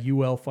website? Yeah,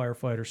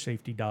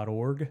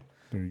 ulfirefightersafety.org.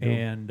 There you go.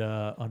 And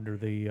under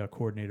the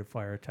coordinated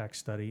fire attack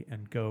study,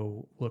 and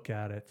go look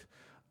at it.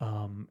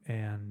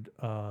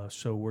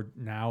 So we're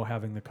now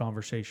having the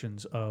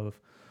conversations of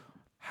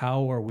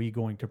how are we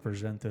going to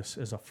present this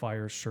as a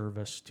fire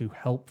service to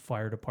help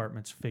fire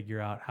departments figure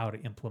out how to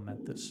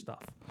implement this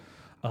stuff.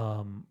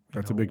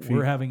 That's a big feat.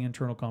 We're having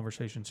internal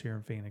conversations here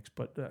in Phoenix,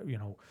 but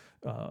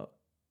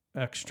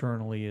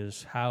externally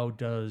is how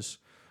does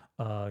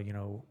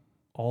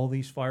all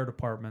these fire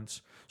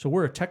departments. So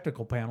we're a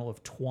technical panel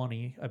of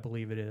 20, I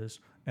believe it is,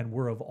 and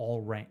we're of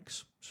all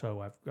ranks.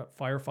 So I've got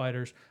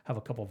firefighters, have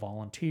a couple of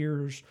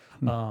volunteers,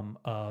 got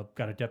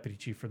a deputy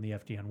chief from the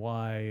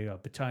FDNY, a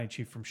battalion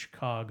chief from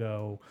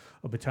Chicago,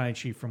 a battalion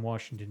chief from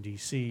Washington,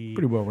 D.C.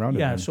 Pretty well rounded.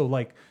 Yeah,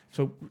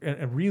 then.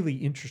 and really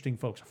interesting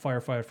folks, a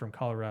firefighter from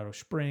Colorado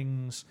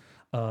Springs.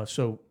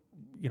 All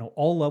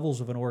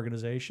levels of an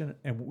organization.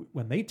 And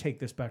when they take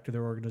this back to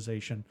their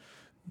organization,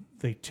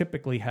 they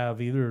typically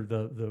have either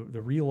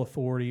the real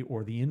authority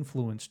or the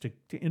influence to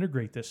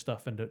integrate this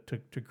stuff and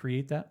to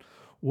create that.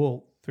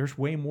 Well, there's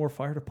way more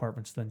fire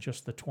departments than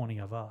just the 20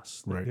 of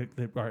us that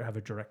have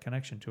a direct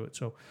connection to it.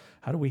 So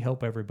how do we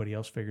help everybody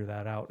else figure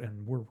that out?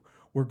 And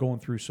we're going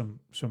through some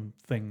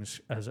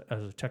things as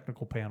a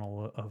technical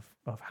panel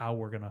of how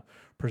we're going to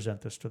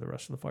present this to the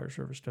rest of the fire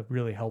service to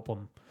really help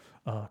them,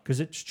 because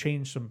it's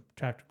changed some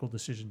tactical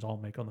decisions I'll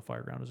make on the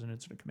fire ground as an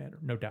incident commander,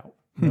 no doubt.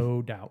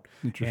 No doubt.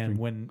 And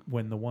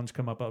when the ones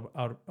come out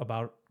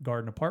about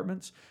garden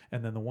apartments,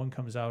 and then the one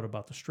comes out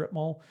about the strip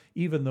mall,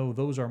 even though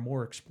those are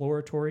more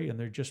exploratory and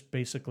they're just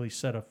basically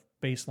set a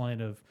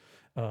baseline of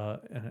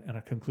and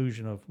a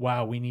conclusion of,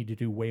 wow, we need to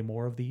do way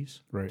more of these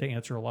to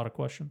answer a lot of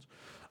questions.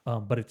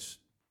 But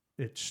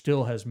it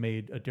still has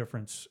made a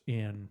difference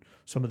in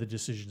some of the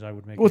decisions I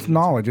would make. Well, it's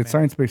knowledge. It's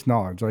science-based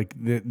knowledge. Like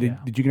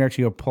that you can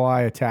actually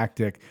apply a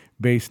tactic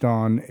based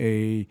on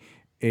a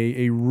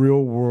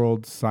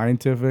real-world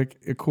scientific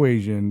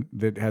equation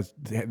that has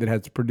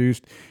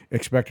produced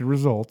expected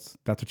results.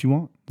 That's what you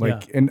want.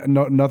 And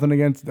nothing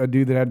against a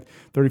dude that had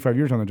 35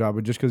 years on the job,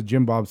 but just because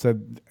Jim Bob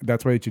said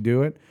that's why you should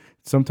do it,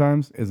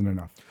 sometimes isn't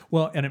enough.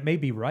 Well, and it may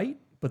be right,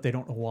 but they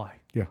don't know why.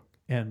 Yeah.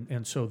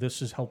 And so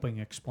this is helping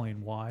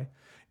explain why.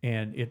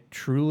 And it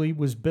truly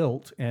was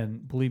built,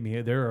 and believe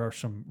me, there are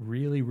some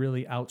really,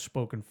 really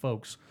outspoken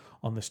folks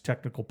on this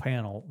technical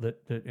panel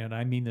that and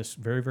I mean this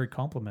very, very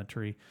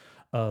complimentary,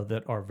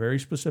 that are very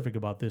specific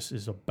about this,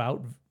 is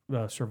about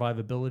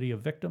survivability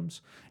of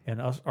victims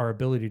and our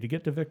ability to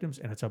get to victims,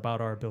 and it's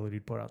about our ability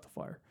to put out the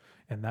fire.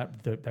 And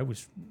that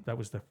was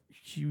the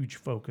huge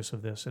focus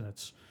of this, and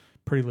it's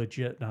pretty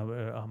legit.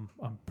 Now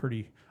I'm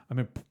pretty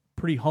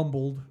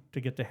humbled to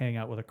get to hang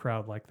out with a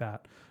crowd like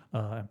that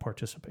and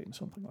participate in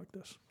something like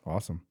this.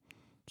 Awesome.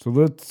 So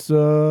let's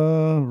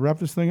wrap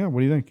this thing up.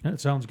 What do you think? Yeah,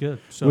 it sounds good.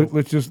 So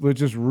let's just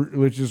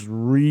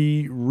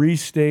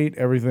restate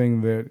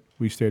everything that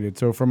we stated.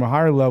 So from a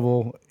higher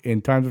level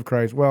in times of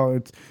crisis, well,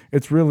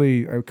 it's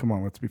really come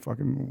on.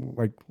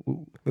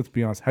 Let's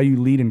be honest. How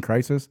you lead in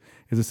crisis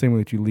is the same way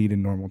that you lead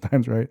in normal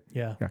times, right?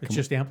 Yeah, it's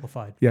just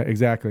amplified. Yeah,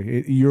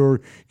 exactly.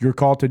 Your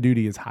call to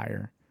duty is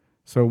higher.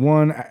 So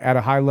one, at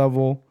a high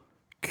level,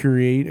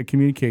 create a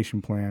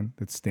communication plan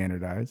that's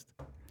standardized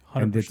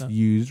and that's 100%.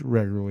 used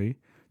regularly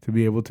to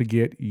be able to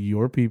get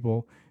your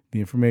people the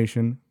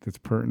information that's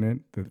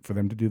pertinent for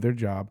them to do their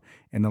job,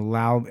 and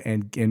allow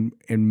and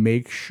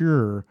make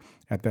sure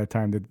at that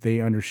time that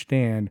they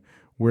understand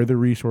where the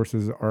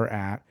resources are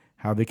at,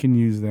 how they can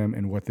use them,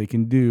 and what they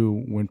can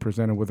do when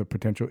presented with a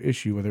potential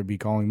issue, whether it be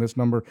calling this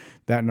number,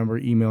 that number,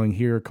 emailing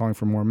here, calling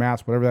for more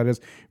mats, whatever that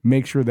is.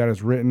 Make sure that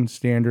is written,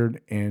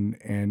 standard, and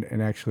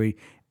actually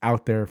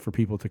out there for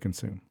people to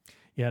consume.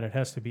 Yeah, and it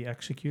has to be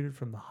executed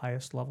from the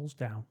highest levels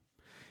down.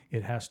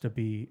 It has to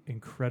be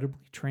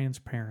incredibly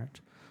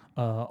transparent,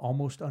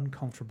 almost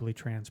uncomfortably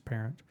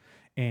transparent,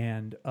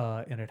 and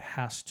it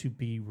has to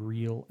be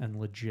real and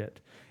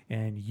legit.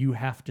 And you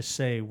have to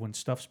say when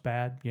stuff's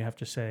bad, you have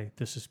to say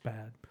this is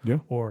bad. Yeah.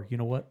 Or you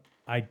know what,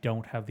 I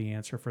don't have the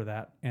answer for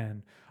that,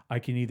 and I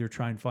can either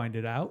try and find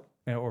it out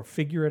or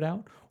figure it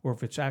out, or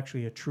if it's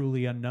actually a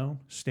truly unknown,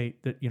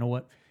 state that you know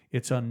what,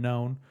 it's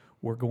unknown.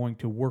 We're going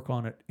to work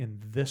on it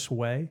in this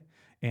way,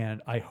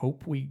 and I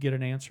hope we get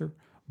an answer.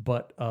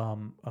 But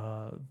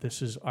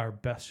this is our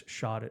best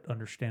shot at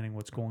understanding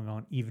what's going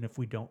on, even if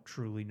we don't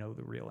truly know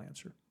the real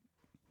answer.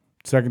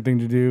 Second thing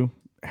to do,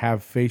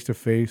 have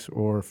face-to-face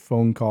or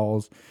phone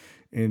calls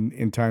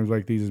in times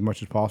like these as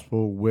much as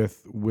possible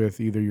with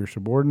either your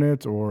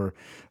subordinates or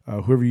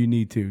whoever you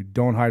need to.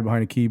 Don't hide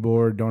behind a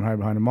keyboard. Don't hide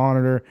behind a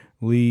monitor.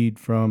 Lead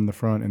from the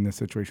front in this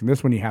situation.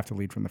 This one you have to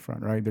lead from the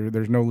front, right?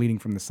 There's no leading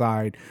from the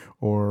side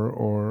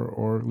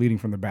or leading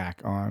from the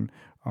back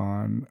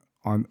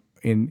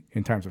in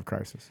times of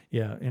crisis.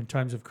 Yeah, in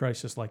times of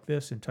crisis like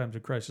this, in times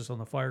of crisis on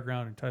the fire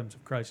ground, in times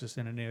of crisis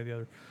in any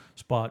other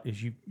spot,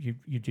 is you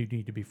do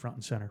need to be front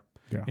and center.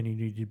 Yeah. And you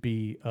need to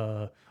be,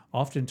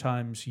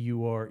 oftentimes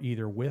you are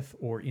either with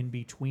or in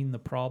between the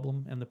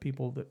problem and the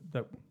people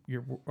that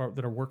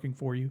are working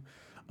for you.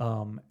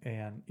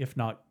 And if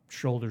not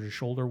shoulder to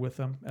shoulder with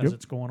them as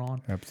it's going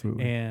on.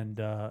 Absolutely. And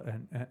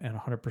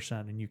 100%.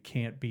 And you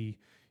can't be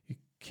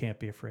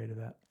afraid of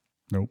that.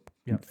 Nope.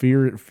 Yep.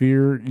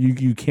 Fear.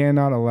 You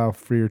cannot allow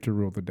fear to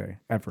rule the day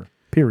ever.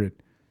 Period.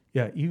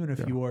 Yeah. Even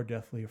if you are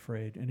deathly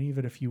afraid, and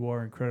even if you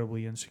are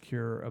incredibly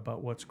insecure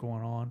about what's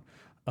going on,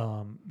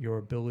 your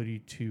ability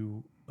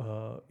to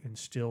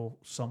instill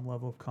some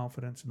level of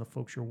confidence in the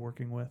folks you're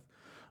working with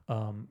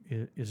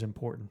is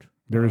important.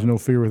 There is no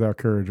fear without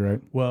courage,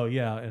 right? Well,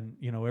 yeah, and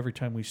every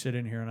time we sit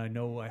in here, and I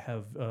know I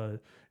have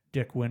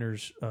Dick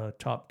Winter's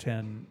top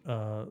 10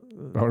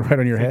 right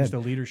on your things head. to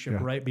leadership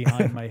right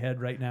behind my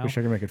head right now. Wish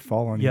I could make it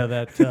fall on you. Yeah,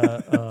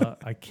 that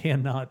I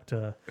cannot.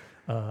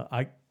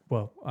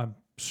 I'm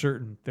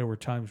certain there were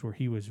times where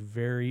he was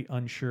very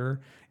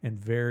unsure and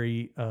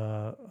very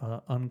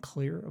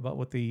unclear about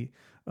what the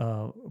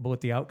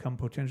outcome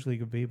potentially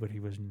could be, but he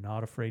was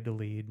not afraid to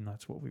lead, and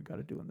that's what we've got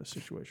to do in this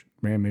situation.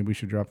 Man, maybe we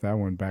should drop that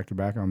one back to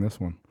back on this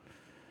one.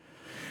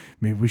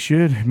 Maybe we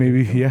should.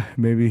 Maybe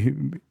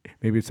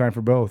it's time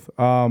for both.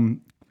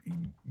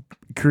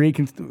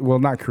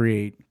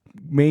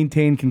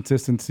 Maintain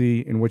consistency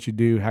in what you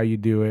do, how you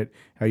do it,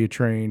 how you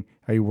train,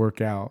 how you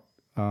work out.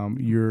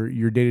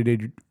 Your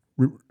day-to-day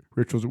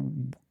rituals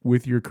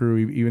with your crew,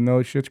 even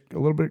though shit's a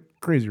little bit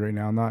crazy right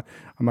now. I'm not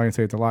gonna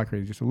say it's a lot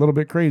crazy, just a little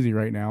bit crazy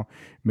right now.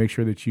 Make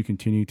sure that you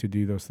continue to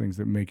do those things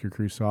that make your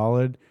crew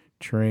solid.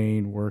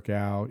 Train, work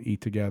out,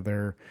 eat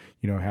together,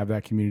 have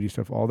that community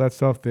stuff, all that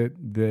stuff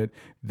that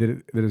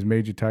has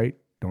made you tight.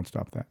 Don't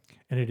stop that.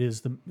 And it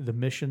is the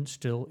mission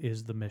still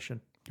is the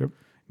mission. Yep.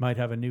 Might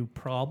have a new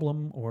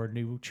problem or a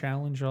new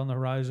challenge on the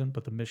horizon,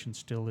 but the mission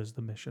still is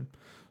the mission.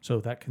 So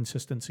that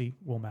consistency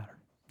will matter.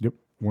 Yep,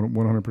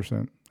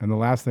 100%. And the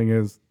last thing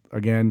is,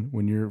 again,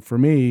 for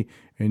me,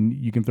 and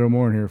you can throw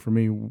more in here, for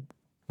me,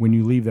 when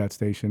you leave that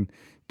station,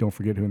 don't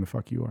forget who in the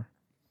fuck you are.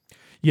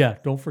 Yeah,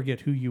 don't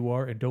forget who you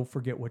are, and don't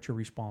forget what you're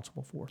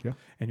responsible for. Yeah.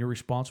 And you're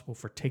responsible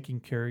for taking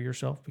care of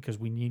yourself, because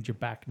we need you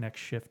back next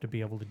shift to be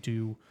able to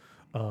do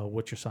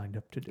what you're signed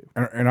up to do.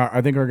 And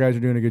I think our guys are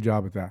doing a good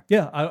job at that.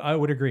 Yeah, I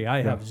would agree.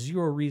 I have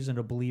zero reason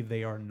to believe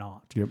they are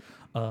not. Yep.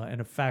 And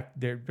in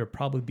fact, they're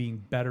probably being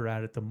better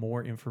at it the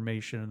more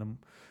information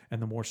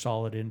and the more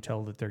solid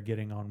intel that they're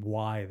getting on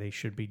why they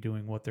should be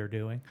doing what they're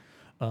doing.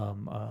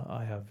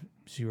 I have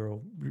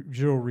zero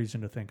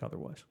reason to think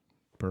otherwise.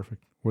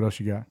 Perfect. What else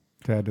you got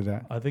to add to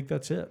that? I think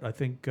that's it. I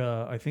think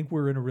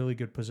we're in a really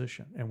good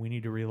position, and we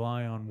need to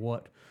rely on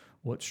what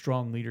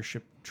strong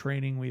leadership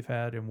training we've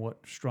had and what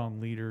strong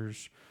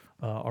leaders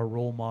our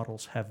role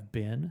models have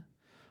been,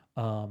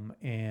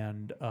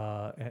 and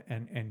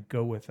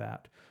go with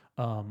that.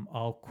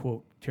 I'll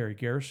quote Terry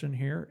Garrison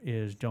here: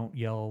 "Is don't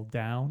yell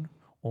down,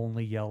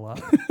 only yell up."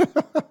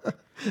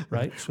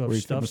 Right. So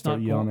if stuff's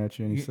not yelling going, at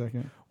you any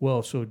second.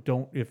 Well, so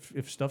don't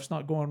if stuff's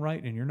not going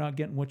right and you're not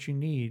getting what you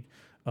need.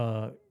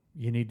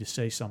 You need to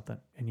say something,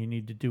 and you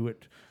need to do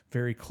it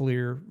very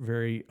clear,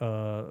 very,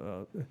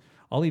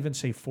 I'll even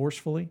say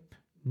forcefully,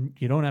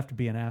 You don't have to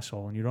be an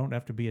asshole, and you don't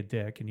have to be a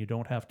dick, and you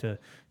don't have to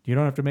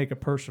make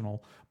it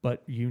personal,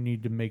 but you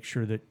need to make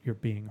sure that you're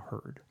being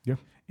heard. Yeah.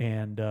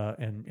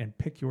 And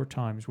pick your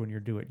times when you're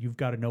doing it. You've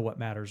got to know what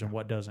matters and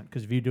what doesn't,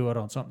 because if you do it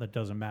on something that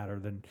doesn't matter,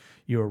 then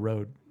you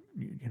erode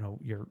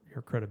your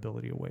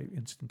credibility away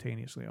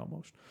instantaneously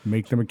almost.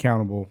 Make them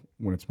accountable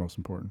when it's most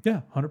important.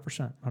 Yeah,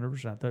 100%.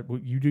 That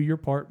you do your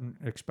part and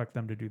expect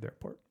them to do their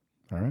part.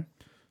 All right.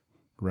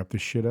 Wrap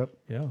this shit up.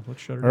 Yeah,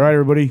 let's shut it. All right,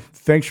 everybody.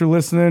 Thanks for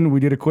listening. We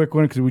did a quick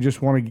one because we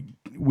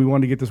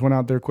wanted to get this one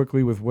out there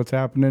quickly with what's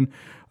happening.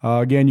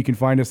 Again, you can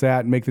find us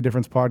at Make the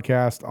Difference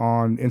Podcast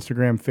on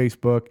Instagram,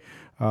 Facebook.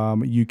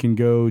 You can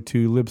go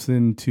to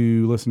Libsyn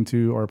to listen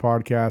to our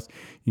podcast.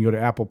 You can go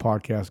to Apple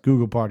Podcasts,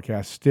 Google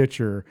Podcasts,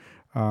 Stitcher,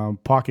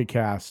 Pocket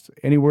Cast,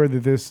 anywhere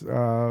that this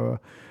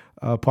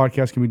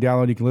podcast can be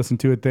downloaded. You can listen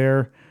to it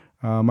there.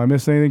 Am I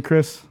missing anything,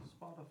 Chris?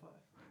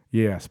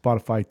 Yeah,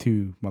 Spotify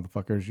too,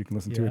 motherfuckers. You can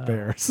listen to it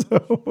there. So,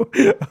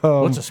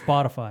 what's a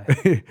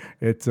Spotify?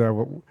 It's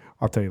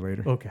I'll tell you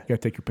later. Okay, you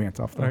gotta take your pants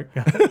off though.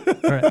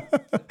 All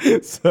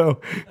right. So,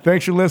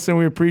 thanks for listening.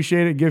 We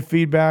appreciate it. Give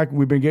feedback.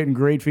 We've been getting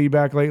great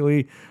feedback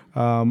lately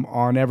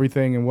on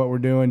everything and what we're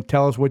doing.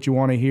 Tell us what you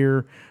want to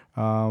hear.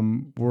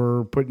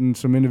 We're putting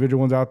some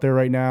individual ones out there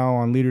right now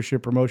on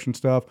leadership promotion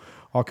stuff,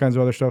 all kinds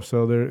of other stuff.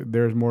 So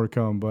there's more to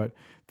come. But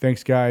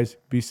thanks, guys.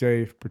 Be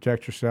safe.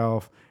 Protect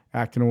yourself.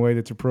 Act in a way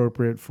that's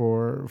appropriate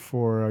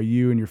for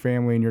you and your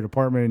family and your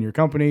department and your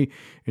company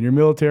and your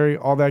military,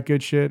 all that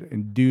good shit.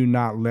 And do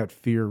not let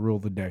fear rule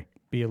the day.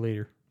 Be a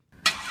leader.